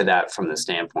speaking to that from the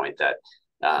standpoint that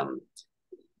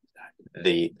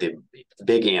the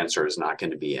big answer is not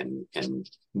going to be in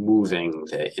moving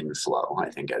the inflow, I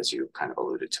think, as you kind of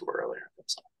alluded to earlier.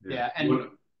 Yeah,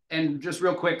 and just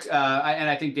real quick, and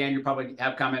I think, Dan, you probably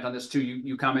have comment on this too.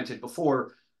 You commented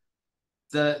before,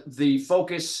 the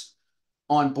focus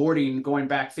on boarding going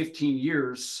back 15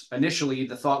 years, initially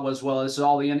the thought was, well, this is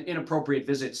all the inappropriate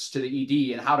visits to the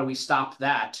ED, and how do we stop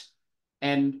that?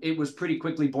 And it was pretty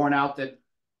quickly borne out that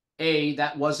A,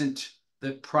 that wasn't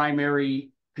the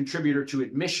primary contributor to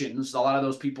admissions. A lot of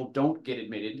those people don't get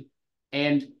admitted.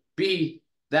 And B,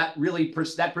 that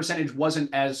percentage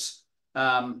wasn't as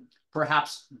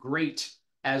perhaps great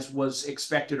as was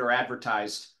expected or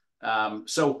advertised.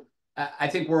 So I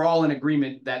think we're all in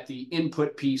agreement that the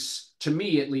input piece, to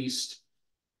me at least,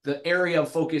 the area of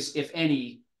focus, if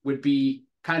any, would be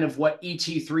kind of what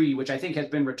ET3, which I think has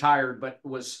been retired, but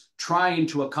was trying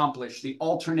to accomplish, the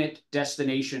alternate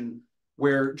destination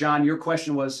where, John, your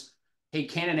question was, hey,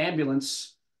 can an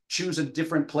ambulance choose a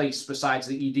different place besides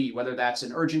the ED, whether that's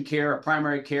an urgent care, a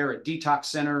primary care, a detox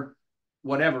center,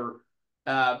 whatever?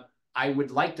 I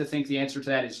would like to think the answer to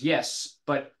that is yes,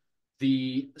 but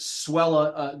the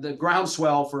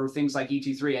groundswell for things like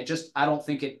ET3,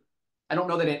 I don't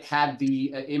know that it had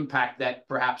the impact that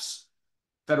perhaps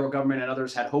federal government and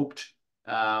others had hoped.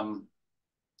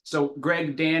 So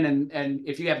Greg, Dan, and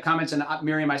if you have comments, and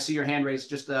Miriam, I see your hand raised,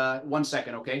 just 1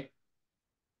 second, okay?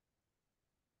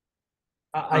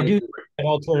 I do think an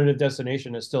alternative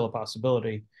destination is still a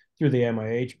possibility through the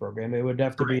MIH program. It would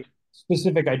have to be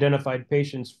specific identified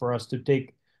patients for us to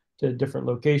take to different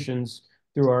locations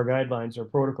through our guidelines or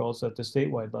protocols at the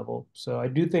statewide level. So I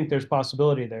do think there's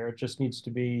possibility there. It just needs to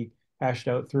be hashed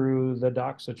out through the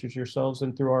docs such as yourselves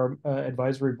and through our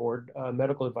advisory board,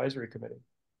 medical advisory committee.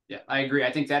 Yeah, I agree.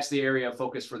 I think that's the area of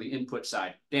focus for the input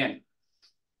side. Dan.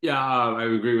 Yeah, I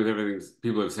agree with everything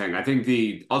people are saying. I think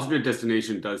the alternate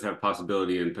destination does have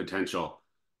possibility and potential.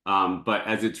 But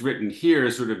as it's written here,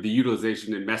 sort of the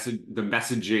utilization and the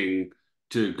messaging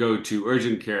to go to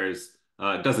urgent cares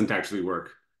doesn't actually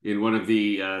work. In one of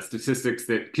the statistics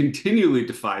that continually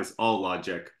defies all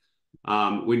logic,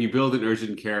 when you build an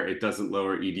urgent care, it doesn't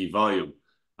lower ED volume,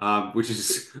 which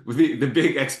is the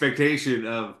big expectation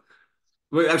of,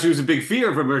 well, actually, it was a big fear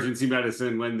of emergency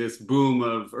medicine when this boom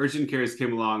of urgent cares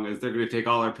came along, as they're going to take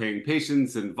all our paying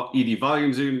patients and ED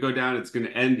volumes are going to go down. It's going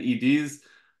to end EDs,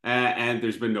 and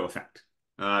there's been no effect.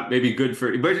 Maybe good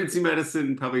for emergency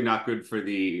medicine, probably not good for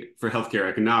healthcare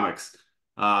economics.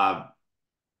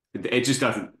 It just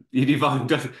doesn't. ED volume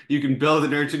doesn't. You can build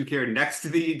an urgent care next to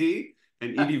the ED,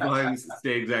 and ED volumes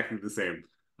stay exactly the same.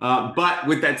 But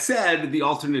with that said, the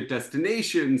alternate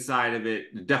destination side of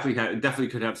it definitely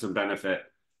could have some benefit,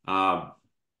 and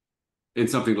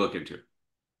something to look into.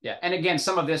 Yeah, and again,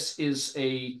 some of this is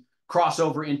a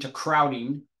crossover into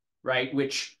crowding, right?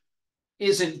 Which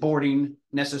isn't boarding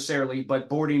necessarily, but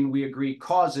boarding, we agree,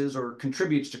 causes or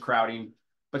contributes to crowding.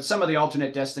 But some of the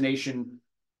alternate destination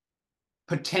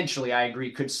potentially, I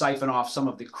agree, could siphon off some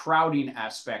of the crowding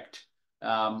aspect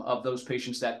of those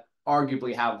patients that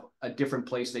arguably have a different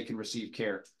place they can receive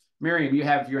care. Miriam, you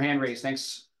have your hand raised.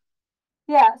 Thanks.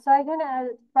 Yeah, so I'm gonna add,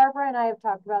 Barbara and I have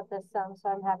talked about this some, so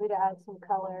I'm happy to add some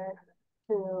color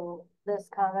to this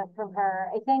comment from her.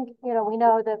 I think, we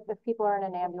know that if people are in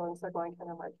an ambulance, they're going to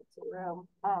an emergency room.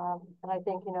 And I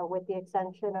think, with the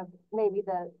extension of maybe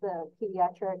the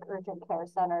pediatric urgent care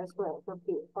centers for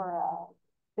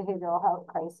behavioral health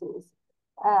crises.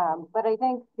 But I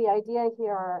think the idea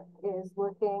here is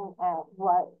looking at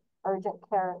what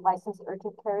licensed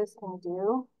urgent cares can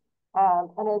do.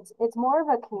 And it's more of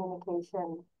a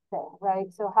communication thing,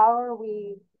 right? So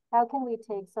how can we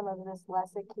take some of this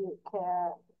less acute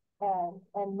care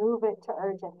and move it to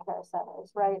urgent care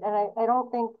centers, right? And I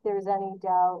don't think there's any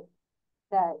doubt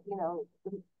that,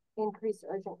 increased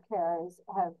urgent cares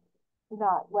have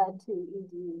not led to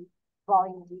ED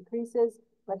volume decreases,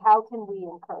 but how can we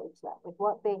encourage that? Like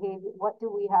what do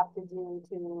we have to do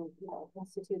to,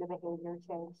 institute a behavior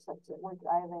change such that we're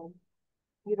driving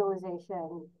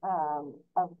utilization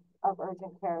of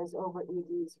urgent cares over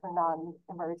EDs for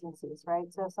non-emergencies,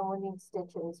 right? So if someone needs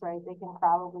stitches, right, they can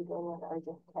probably go to an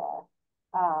urgent care.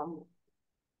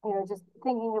 Just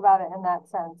thinking about it in that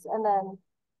sense. And then,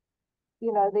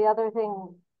 the other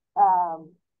thing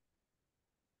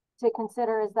to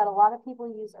consider is that a lot of people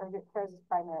use urgent cares as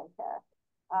primary care.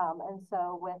 And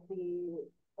so with the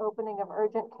opening of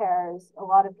urgent cares, a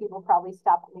lot of people probably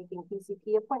stopped making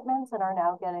PCP appointments and are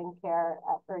now getting care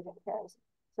at urgent cares.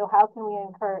 So how can we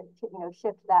encourage,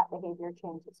 shift that behavior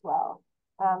change as well?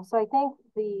 So I think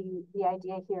the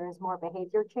idea here is more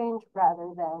behavior change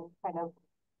rather than kind of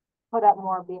put up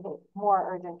more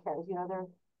urgent cares.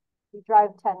 You drive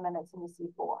 10 minutes and you see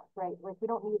 4, right? Like we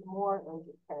don't need more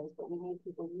urgent cares, but we need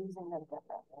people using them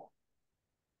differently.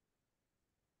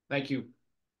 Thank you.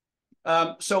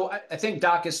 So I think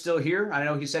Doc is still here. I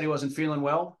know he said he wasn't feeling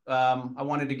well. I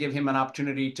wanted to give him an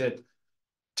opportunity to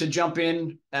jump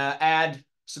in, add,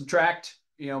 subtract,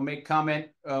 make comment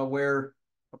where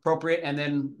appropriate, and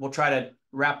then we'll try to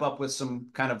wrap up with some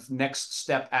kind of next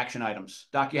step action items.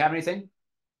 Doc, you have anything?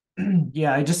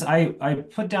 Yeah, I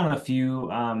put down a few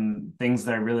things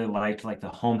that I really liked, like the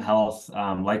home health,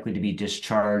 likely to be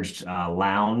discharged,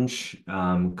 lounge,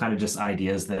 kind of just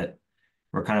ideas that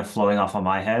were kind of flowing off on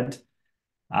my head.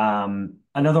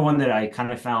 Another one that I kind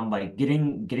of found, like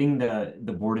getting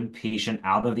the boarded patient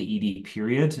out of the ED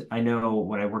period. I know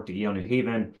when I worked at Yale New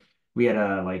Haven, we had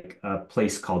a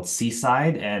place called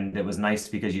Seaside, and it was nice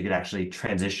because you could actually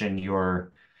transition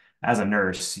as a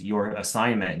nurse, your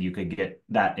assignment, you could get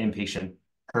that inpatient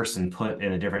person put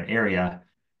in a different area,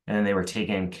 and then they were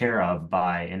taken care of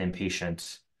by an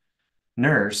inpatient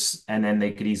nurse, and then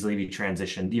they could easily be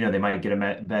transitioned. They might get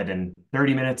a bed in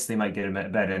 30 minutes, they might get a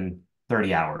bed in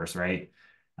 30 hours, right?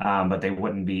 But they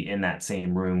wouldn't be in that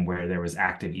same room where there was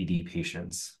active ED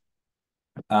patients.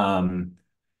 So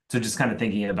just kind of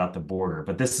thinking about the border,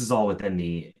 but this is all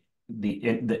within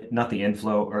not the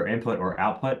inflow or input or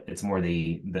output. It's more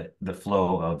the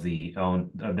flow of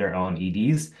their own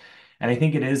EDs. And I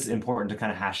think it is important to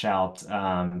kind of hash out,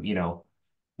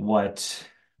 what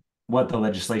the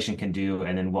legislation can do,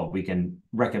 and then what we can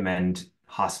recommend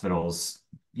hospitals,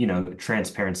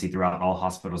 transparency throughout all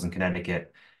hospitals in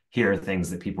Connecticut. Here are things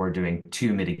that people are doing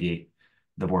to mitigate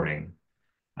the boarding.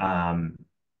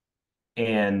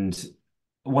 And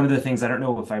one of the things, I don't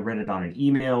know if I read it on an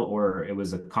email or it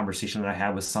was a conversation that I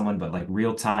had with someone, but like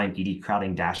real-time ED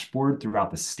crowding dashboard throughout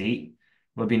the state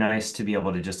would be nice to be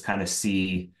able to just kind of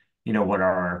see, what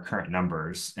are our current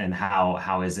numbers and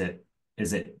how is it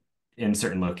in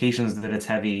certain locations that it's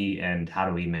heavy, and how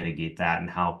do we mitigate that, and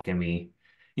how can we,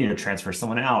 transfer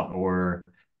someone out or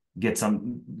get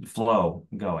some flow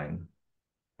going.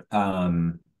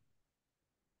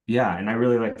 Yeah, and I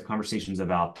really like the conversations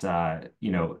about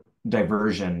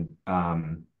diversion.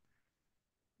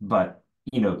 But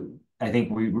I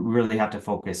think we really have to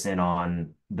focus in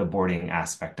on the boarding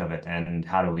aspect of it and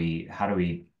how do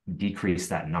we decrease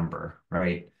that number,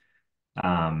 right?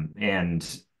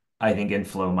 And I think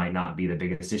inflow might not be the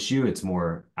biggest issue, it's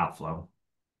more outflow.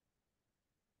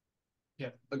 Yeah,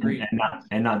 agreed.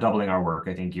 And not doubling our work.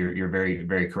 I think you're very,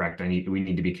 very correct. We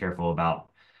need to be careful about,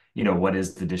 what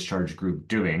is the discharge group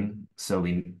doing so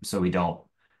we don't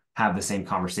have the same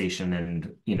conversation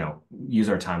and, use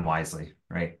our time wisely,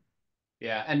 right?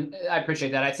 Yeah, and I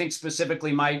appreciate that. I think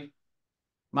specifically my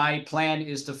plan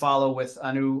is to follow with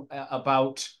Anu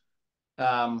about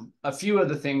a few of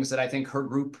the things that I think her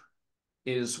group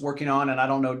is working on, and I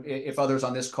don't know if others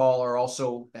on this call are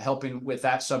also helping with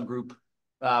that subgroup.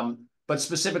 But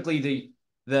specifically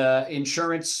the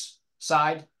insurance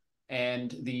side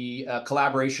and the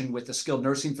collaboration with the skilled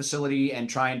nursing facility and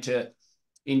trying to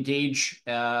engage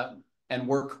and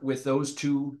work with those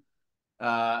two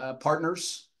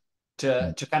partners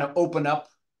to kind of open up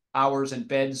hours and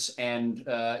beds and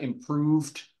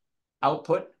improved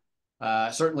output.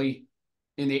 Certainly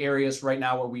in the areas right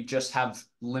now where we just have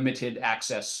limited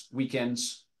access,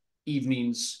 weekends,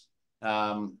 evenings,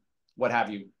 what have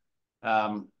you.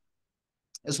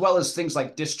 As well as things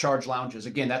like discharge lounges.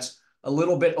 Again, that's a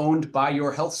little bit owned by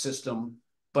your health system,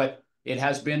 but it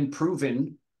has been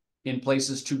proven in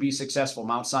places to be successful.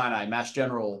 Mount Sinai, Mass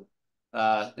General,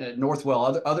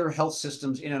 Northwell, other health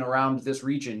systems in and around this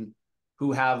region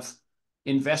who have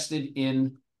invested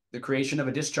in the creation of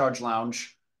a discharge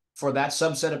lounge for that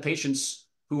subset of patients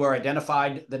who are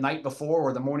identified the night before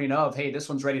or the morning of, hey, this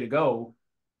one's ready to go,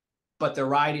 but their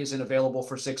ride isn't available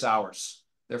for 6 hours.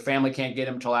 Their family can't get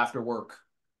them till after work.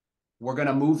 We're going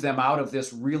to move them out of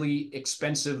this really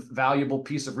expensive, valuable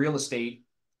piece of real estate,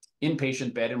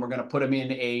 inpatient bed, and we're going to put them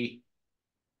in a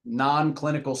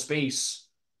non-clinical space.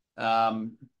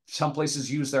 Some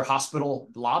places use their hospital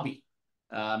lobby,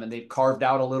 and they've carved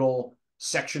out a little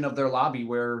section of their lobby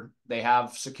where they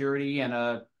have security and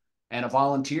a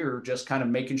volunteer just kind of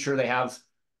making sure they have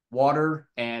water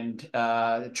and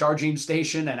charging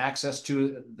station and access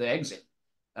to the exit.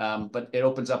 But it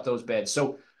opens up those beds.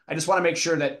 So I just want to make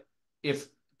sure that if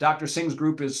Dr. Singh's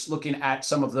group is looking at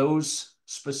some of those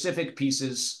specific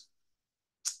pieces,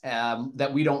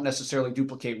 that we don't necessarily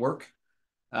duplicate work.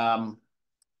 So I'm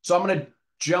going to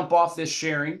jump off this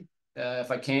sharing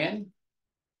if I can.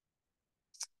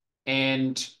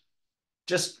 And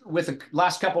just with the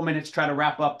last couple minutes, try to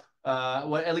wrap up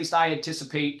what at least I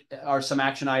anticipate are some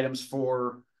action items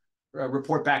for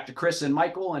report back to Chris and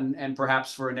Michael and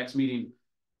perhaps for a next meeting.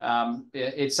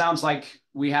 It sounds like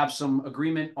we have some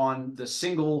agreement on the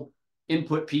single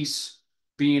input piece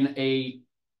being a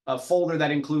folder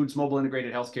that includes mobile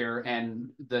integrated healthcare and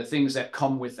the things that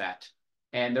come with that.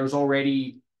 And there's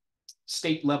already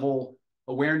state level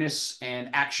awareness and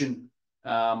action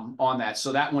on that.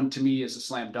 So that one to me is a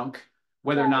slam dunk.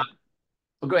 Whether or not,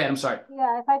 oh, go ahead, I'm sorry.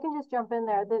 Yeah, if I can just jump in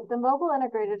there, the mobile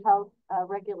integrated health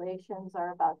regulations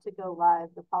are about to go live.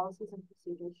 The policies and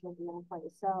procedures should be in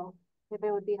place. So if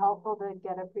it would be helpful to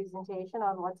get a presentation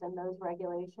on what's in those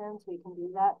regulations, we can do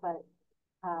that. But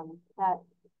that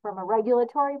from a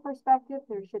regulatory perspective,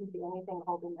 there shouldn't be anything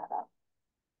holding that up.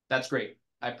 That's great.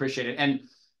 I appreciate it. And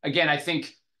again, I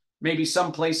think maybe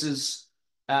some places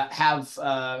have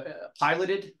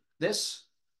piloted this.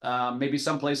 Maybe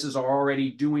some places are already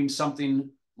doing something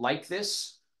like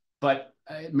this. But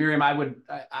Miriam, I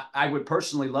would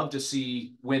personally love to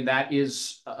see when that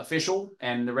is official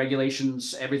and the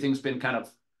regulations, everything's been kind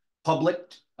of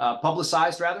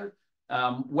publicized rather,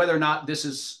 whether or not this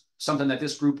is something that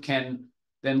this group can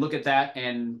then look at that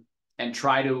and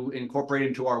try to incorporate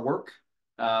into our work.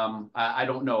 I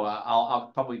don't know.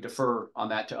 I'll probably defer on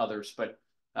that to others, but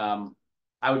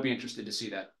I would be interested to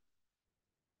see that.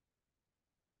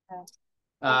 Okay.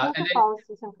 I think and the then,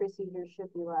 policies and procedures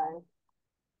should be live.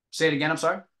 say it again, I'm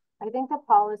sorry. I think the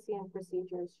policy and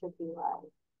procedures should be live.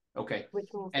 Okay. Which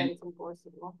means that it's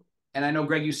enforceable. And I know,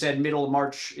 Greg, you said middle of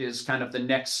March is kind of the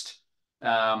next,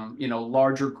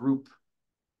 larger group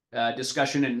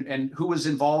discussion. And who was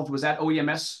involved? Was that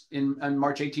OEMS on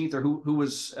March 18th, or who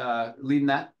was leading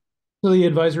that? So the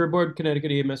advisory board,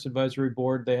 Connecticut EMS Advisory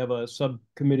Board, they have a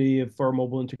subcommittee for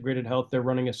mobile integrated health. They're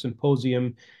running a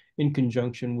symposium in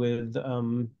conjunction with,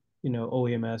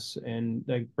 OEMS, and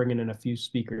like bringing in a few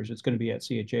speakers. It's going to be at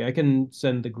CHA. I can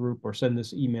send the group or send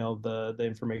this email the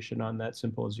information on that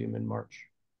symposium in March.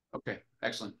 Okay,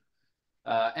 excellent.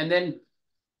 And then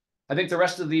I think the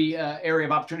rest of the area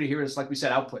of opportunity here is, like we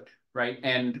said, output. right?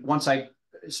 And once I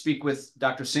speak with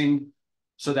Dr. Singh,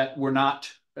 so that we're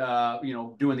not,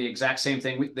 doing the exact same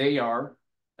thing they are,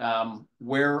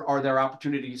 where are there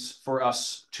opportunities for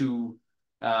us to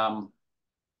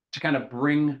kind of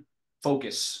bring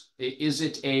focus? Is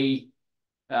it a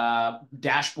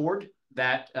dashboard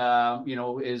that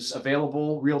is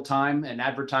available real time and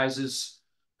advertises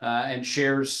and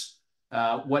shares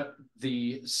what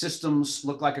the systems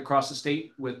look like across the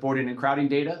state with boarding and crowding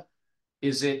data?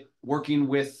 Is it working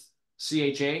with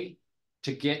CHA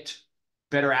to get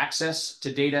better access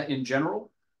to data in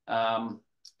general?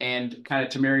 And kind of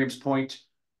to Miriam's point,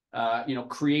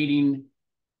 creating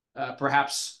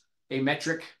perhaps a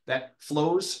metric that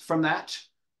flows from that.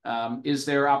 Is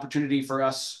there opportunity for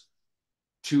us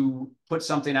to put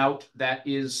something out that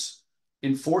is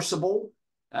enforceable,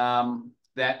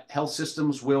 that health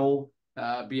systems will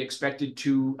be expected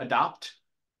to adopt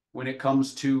when it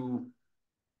comes to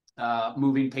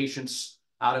moving patients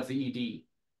out of the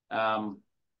ED?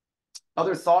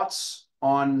 Other thoughts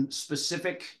on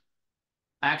specific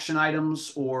action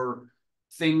items or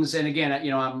things? And again,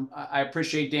 I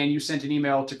appreciate, Dan, you sent an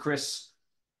email to Chris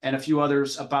and a few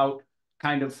others about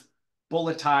kind of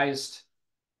bulletized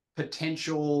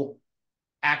potential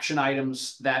action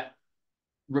items that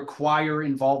require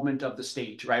involvement of the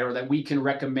state, right? Or that we can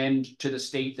recommend to the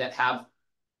state that have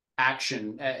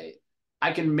action.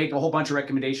 I can make a whole bunch of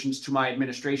recommendations to my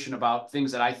administration about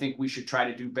things that I think we should try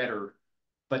to do better,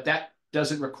 but that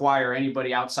doesn't require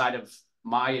anybody outside of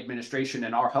my administration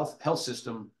and our health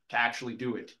system to actually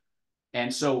do it.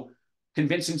 And so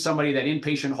convincing somebody that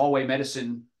inpatient hallway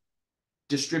medicine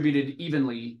distributed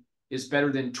evenly is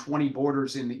better than 20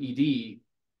 boarders in the ED,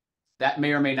 that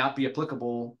may or may not be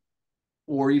applicable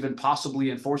or even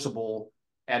possibly enforceable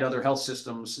at other health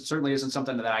systems. It certainly isn't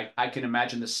something that I can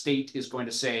imagine the state is going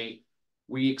to say,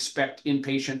 we expect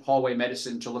inpatient hallway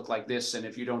medicine to look like this, and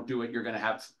if you don't do it, you're going to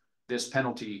have this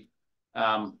penalty.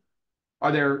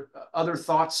 Are there other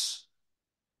thoughts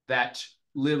that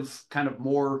live kind of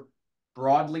more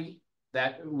broadly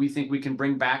that we think we can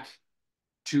bring back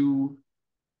to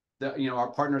our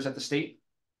partners at the state?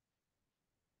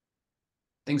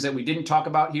 Things that we didn't talk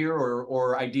about here,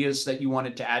 or ideas that you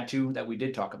wanted to add to that we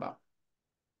did talk about?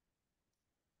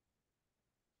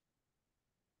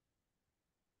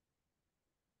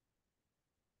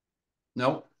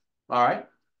 No? All right.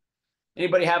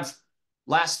 Anybody have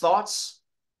last thoughts?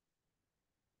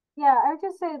 Yeah, I would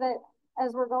just say that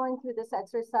as we're going through this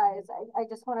exercise, I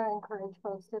just want to encourage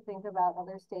folks to think about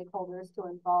other stakeholders to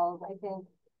involve. I think,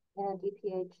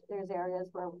 DPH, there's areas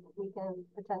where we can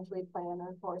potentially play an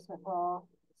enforcement role.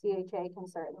 CHA can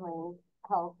certainly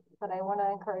help, but I want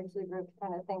to encourage the group to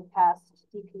kind of think past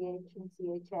DPH and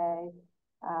CHA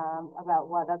about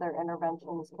what other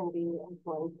interventions can be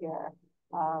employed here.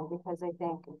 Because I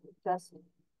think just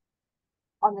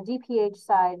on the DPH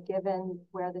side, given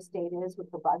where the state is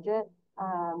with the budget,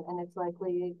 and it's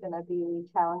likely going to be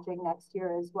challenging next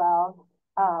year as well,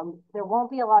 there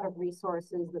won't be a lot of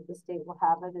resources that the state will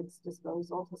have at its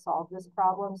disposal to solve this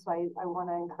problem. So I want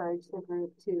to encourage the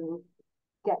group to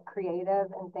get creative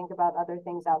and think about other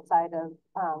things outside of,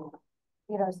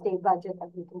 state budget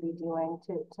that we can be doing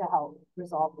to help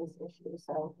resolve this issue.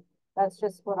 So that's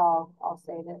just what I'll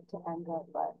say to end it,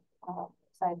 but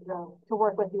excited to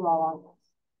work with you all on this.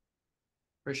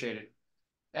 Appreciate it.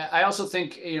 I also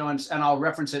think, and I'll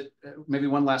reference it, maybe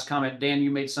one last comment. Dan,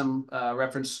 you made some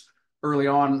reference early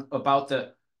on about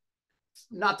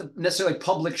not the necessarily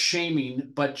public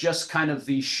shaming, but just kind of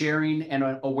the sharing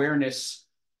and awareness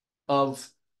of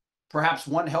perhaps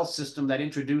one health system that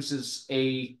introduces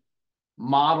a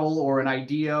model or an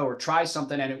idea or tries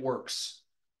something and it works.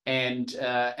 And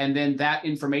then that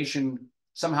information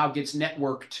somehow gets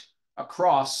networked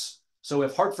across. So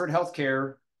if Hartford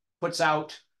Healthcare puts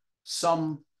out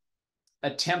some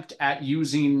attempt at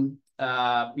using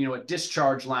a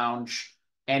discharge lounge,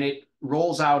 and it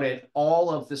rolls out at all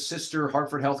of the sister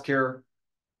Hartford Healthcare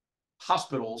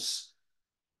hospitals,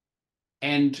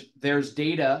 and there's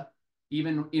data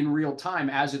even in real time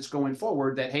as it's going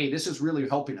forward that, hey, this is really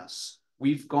helping us.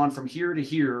 We've gone from here to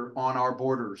here on our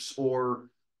borders or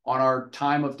on our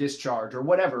time of discharge or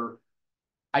whatever.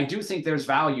 I do think there's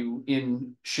value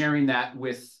in sharing that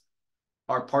with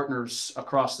our partners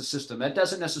across the system. That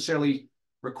doesn't necessarily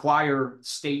require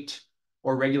state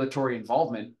or regulatory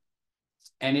involvement,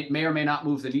 and it may or may not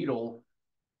move the needle,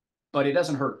 but it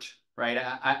doesn't hurt, right?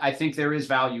 I think there is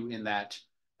value in that,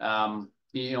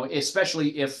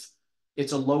 especially if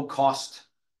it's a low cost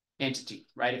entity,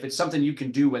 right? If it's something you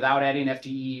can do without adding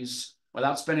FTEs,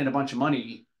 without spending a bunch of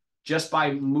money, just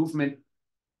by movement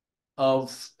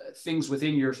of things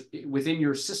within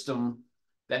your system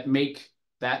that make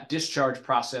that discharge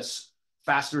process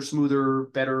faster, smoother,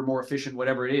 better, more efficient,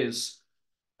 whatever it is.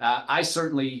 I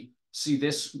certainly see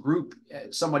this group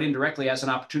somewhat indirectly as an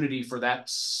opportunity for that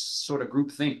sort of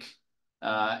group think.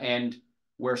 And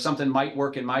where something might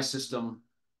work in my system,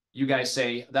 you guys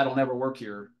say that'll never work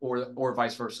here, or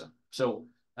vice versa. So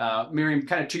Miriam,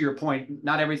 kind of to your point,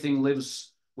 not everything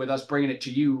lives with us bringing it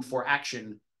to you for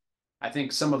action. I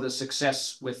think some of the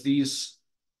success with these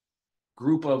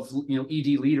group of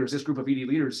ED leaders, this group of ED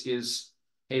leaders is,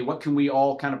 hey, what can we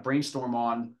all kind of brainstorm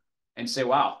on and say,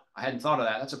 wow, I hadn't thought of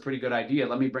that. That's a pretty good idea.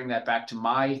 Let me bring that back to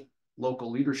my local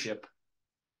leadership,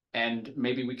 and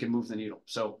maybe we can move the needle.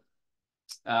 So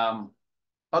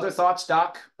other thoughts,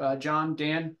 Doc, John,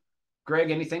 Dan, Greg,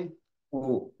 anything?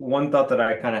 Well, one thought that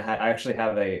I kind of had, I actually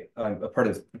have a part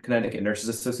of the Connecticut Nurses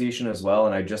Association as well,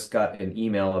 and I just got an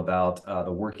email about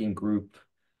the working group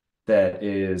that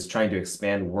is trying to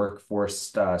expand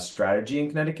workforce strategy in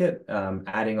Connecticut,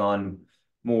 adding on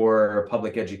more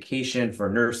public education for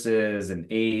nurses and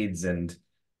aides and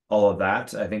all of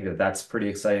that. I think that that's pretty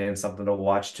exciting and something to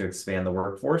watch to expand the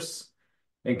workforce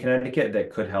in Connecticut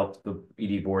that could help the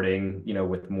ED boarding,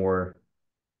 with more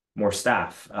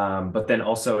staff. But then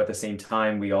also at the same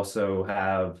time, we also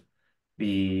have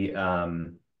the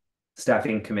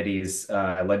staffing committees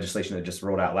legislation that just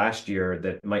rolled out last year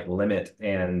that might limit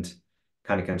and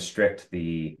kind of constrict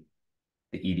the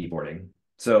ED boarding.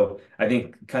 So I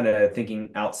think kind of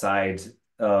thinking outside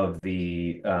of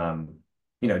the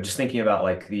just thinking about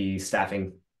like the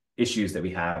staffing issues that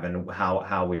we have and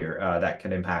how we're that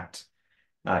can impact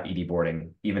ED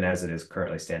boarding even as it is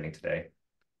currently standing today.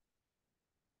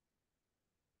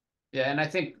 Yeah, and I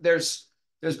think there's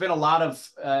been a lot of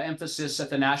emphasis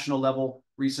at the national level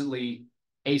recently,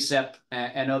 ACEP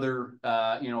and other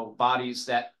bodies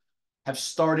that have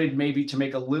started maybe to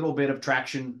make a little bit of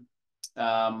traction.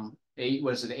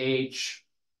 Was it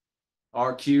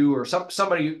AHRQ or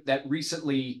somebody that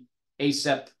recently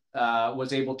ACEP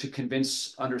was able to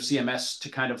convince under CMS to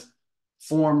kind of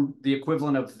form the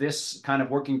equivalent of this kind of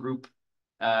working group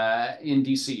in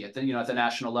DC at the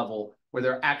national level, where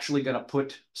they're actually going to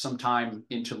put some time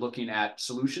into looking at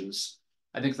solutions.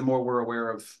 I think the more we're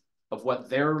aware of what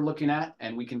they're looking at,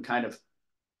 and we can kind of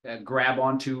grab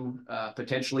onto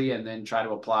potentially, and then try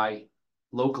to apply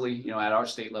locally, at our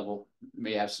state level,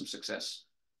 may have some success.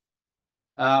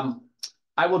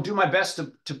 I will do my best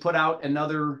to put out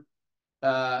another,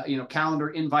 calendar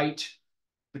invite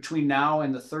between now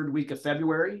and the third week of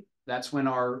February. That's when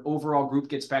our overall group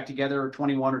gets back together,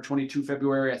 21 or 22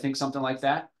 February, I think, something like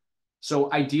that.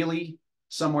 So ideally,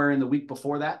 somewhere in the week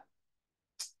before that.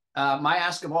 My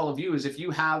ask of all of you is, if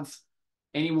you have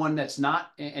anyone that's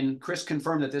not, and Chris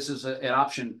confirmed that this is an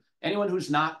option, anyone who's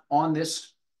not on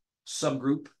this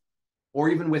subgroup, or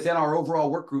even within our overall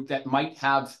work group that might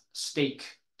have stake,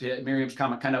 to Miriam's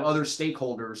comment, kind of other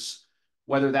stakeholders,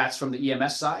 whether that's from the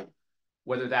EMS side,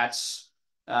 whether that's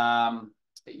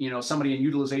somebody in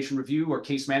utilization review or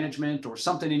case management or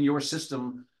something in your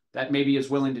system that maybe is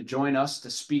willing to join us to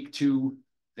speak to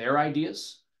their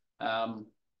ideas.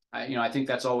 I think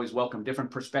that's always welcome.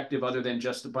 Different perspective other than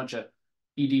just a bunch of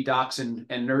ED docs and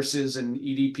nurses and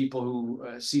ED people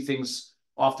who see things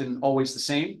often always the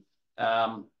same.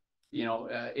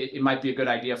 It might be a good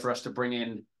idea for us to bring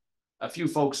in a few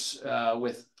folks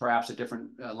with perhaps a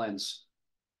different lens.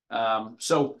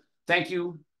 So thank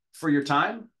you for your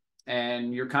time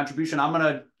and your contribution. I'm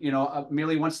going to,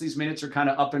 merely once these minutes are kind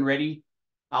of up and ready,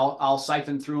 I'll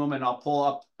siphon through them and I'll pull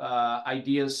up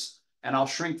ideas, and I'll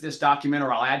shrink this document,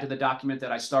 or I'll add to the document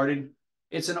that I started.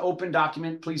 It's an open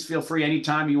document. Please feel free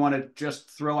anytime you want to just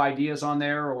throw ideas on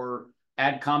there or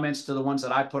add comments to the ones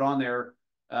that I put on there.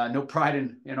 No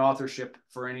pride in authorship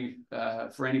for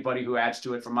anybody who adds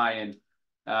to it from my end.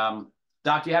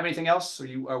 Doc, do you have anything else?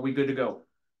 Are we good to go?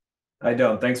 I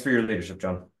don't. Thanks for your leadership,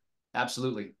 John.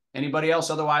 Absolutely. Anybody else?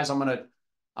 Otherwise, I'm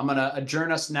gonna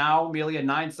adjourn us now, Amelia,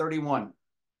 9:31.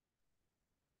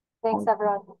 Thanks,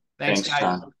 everyone. Thanks, guys.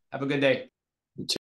 John. Have a good day.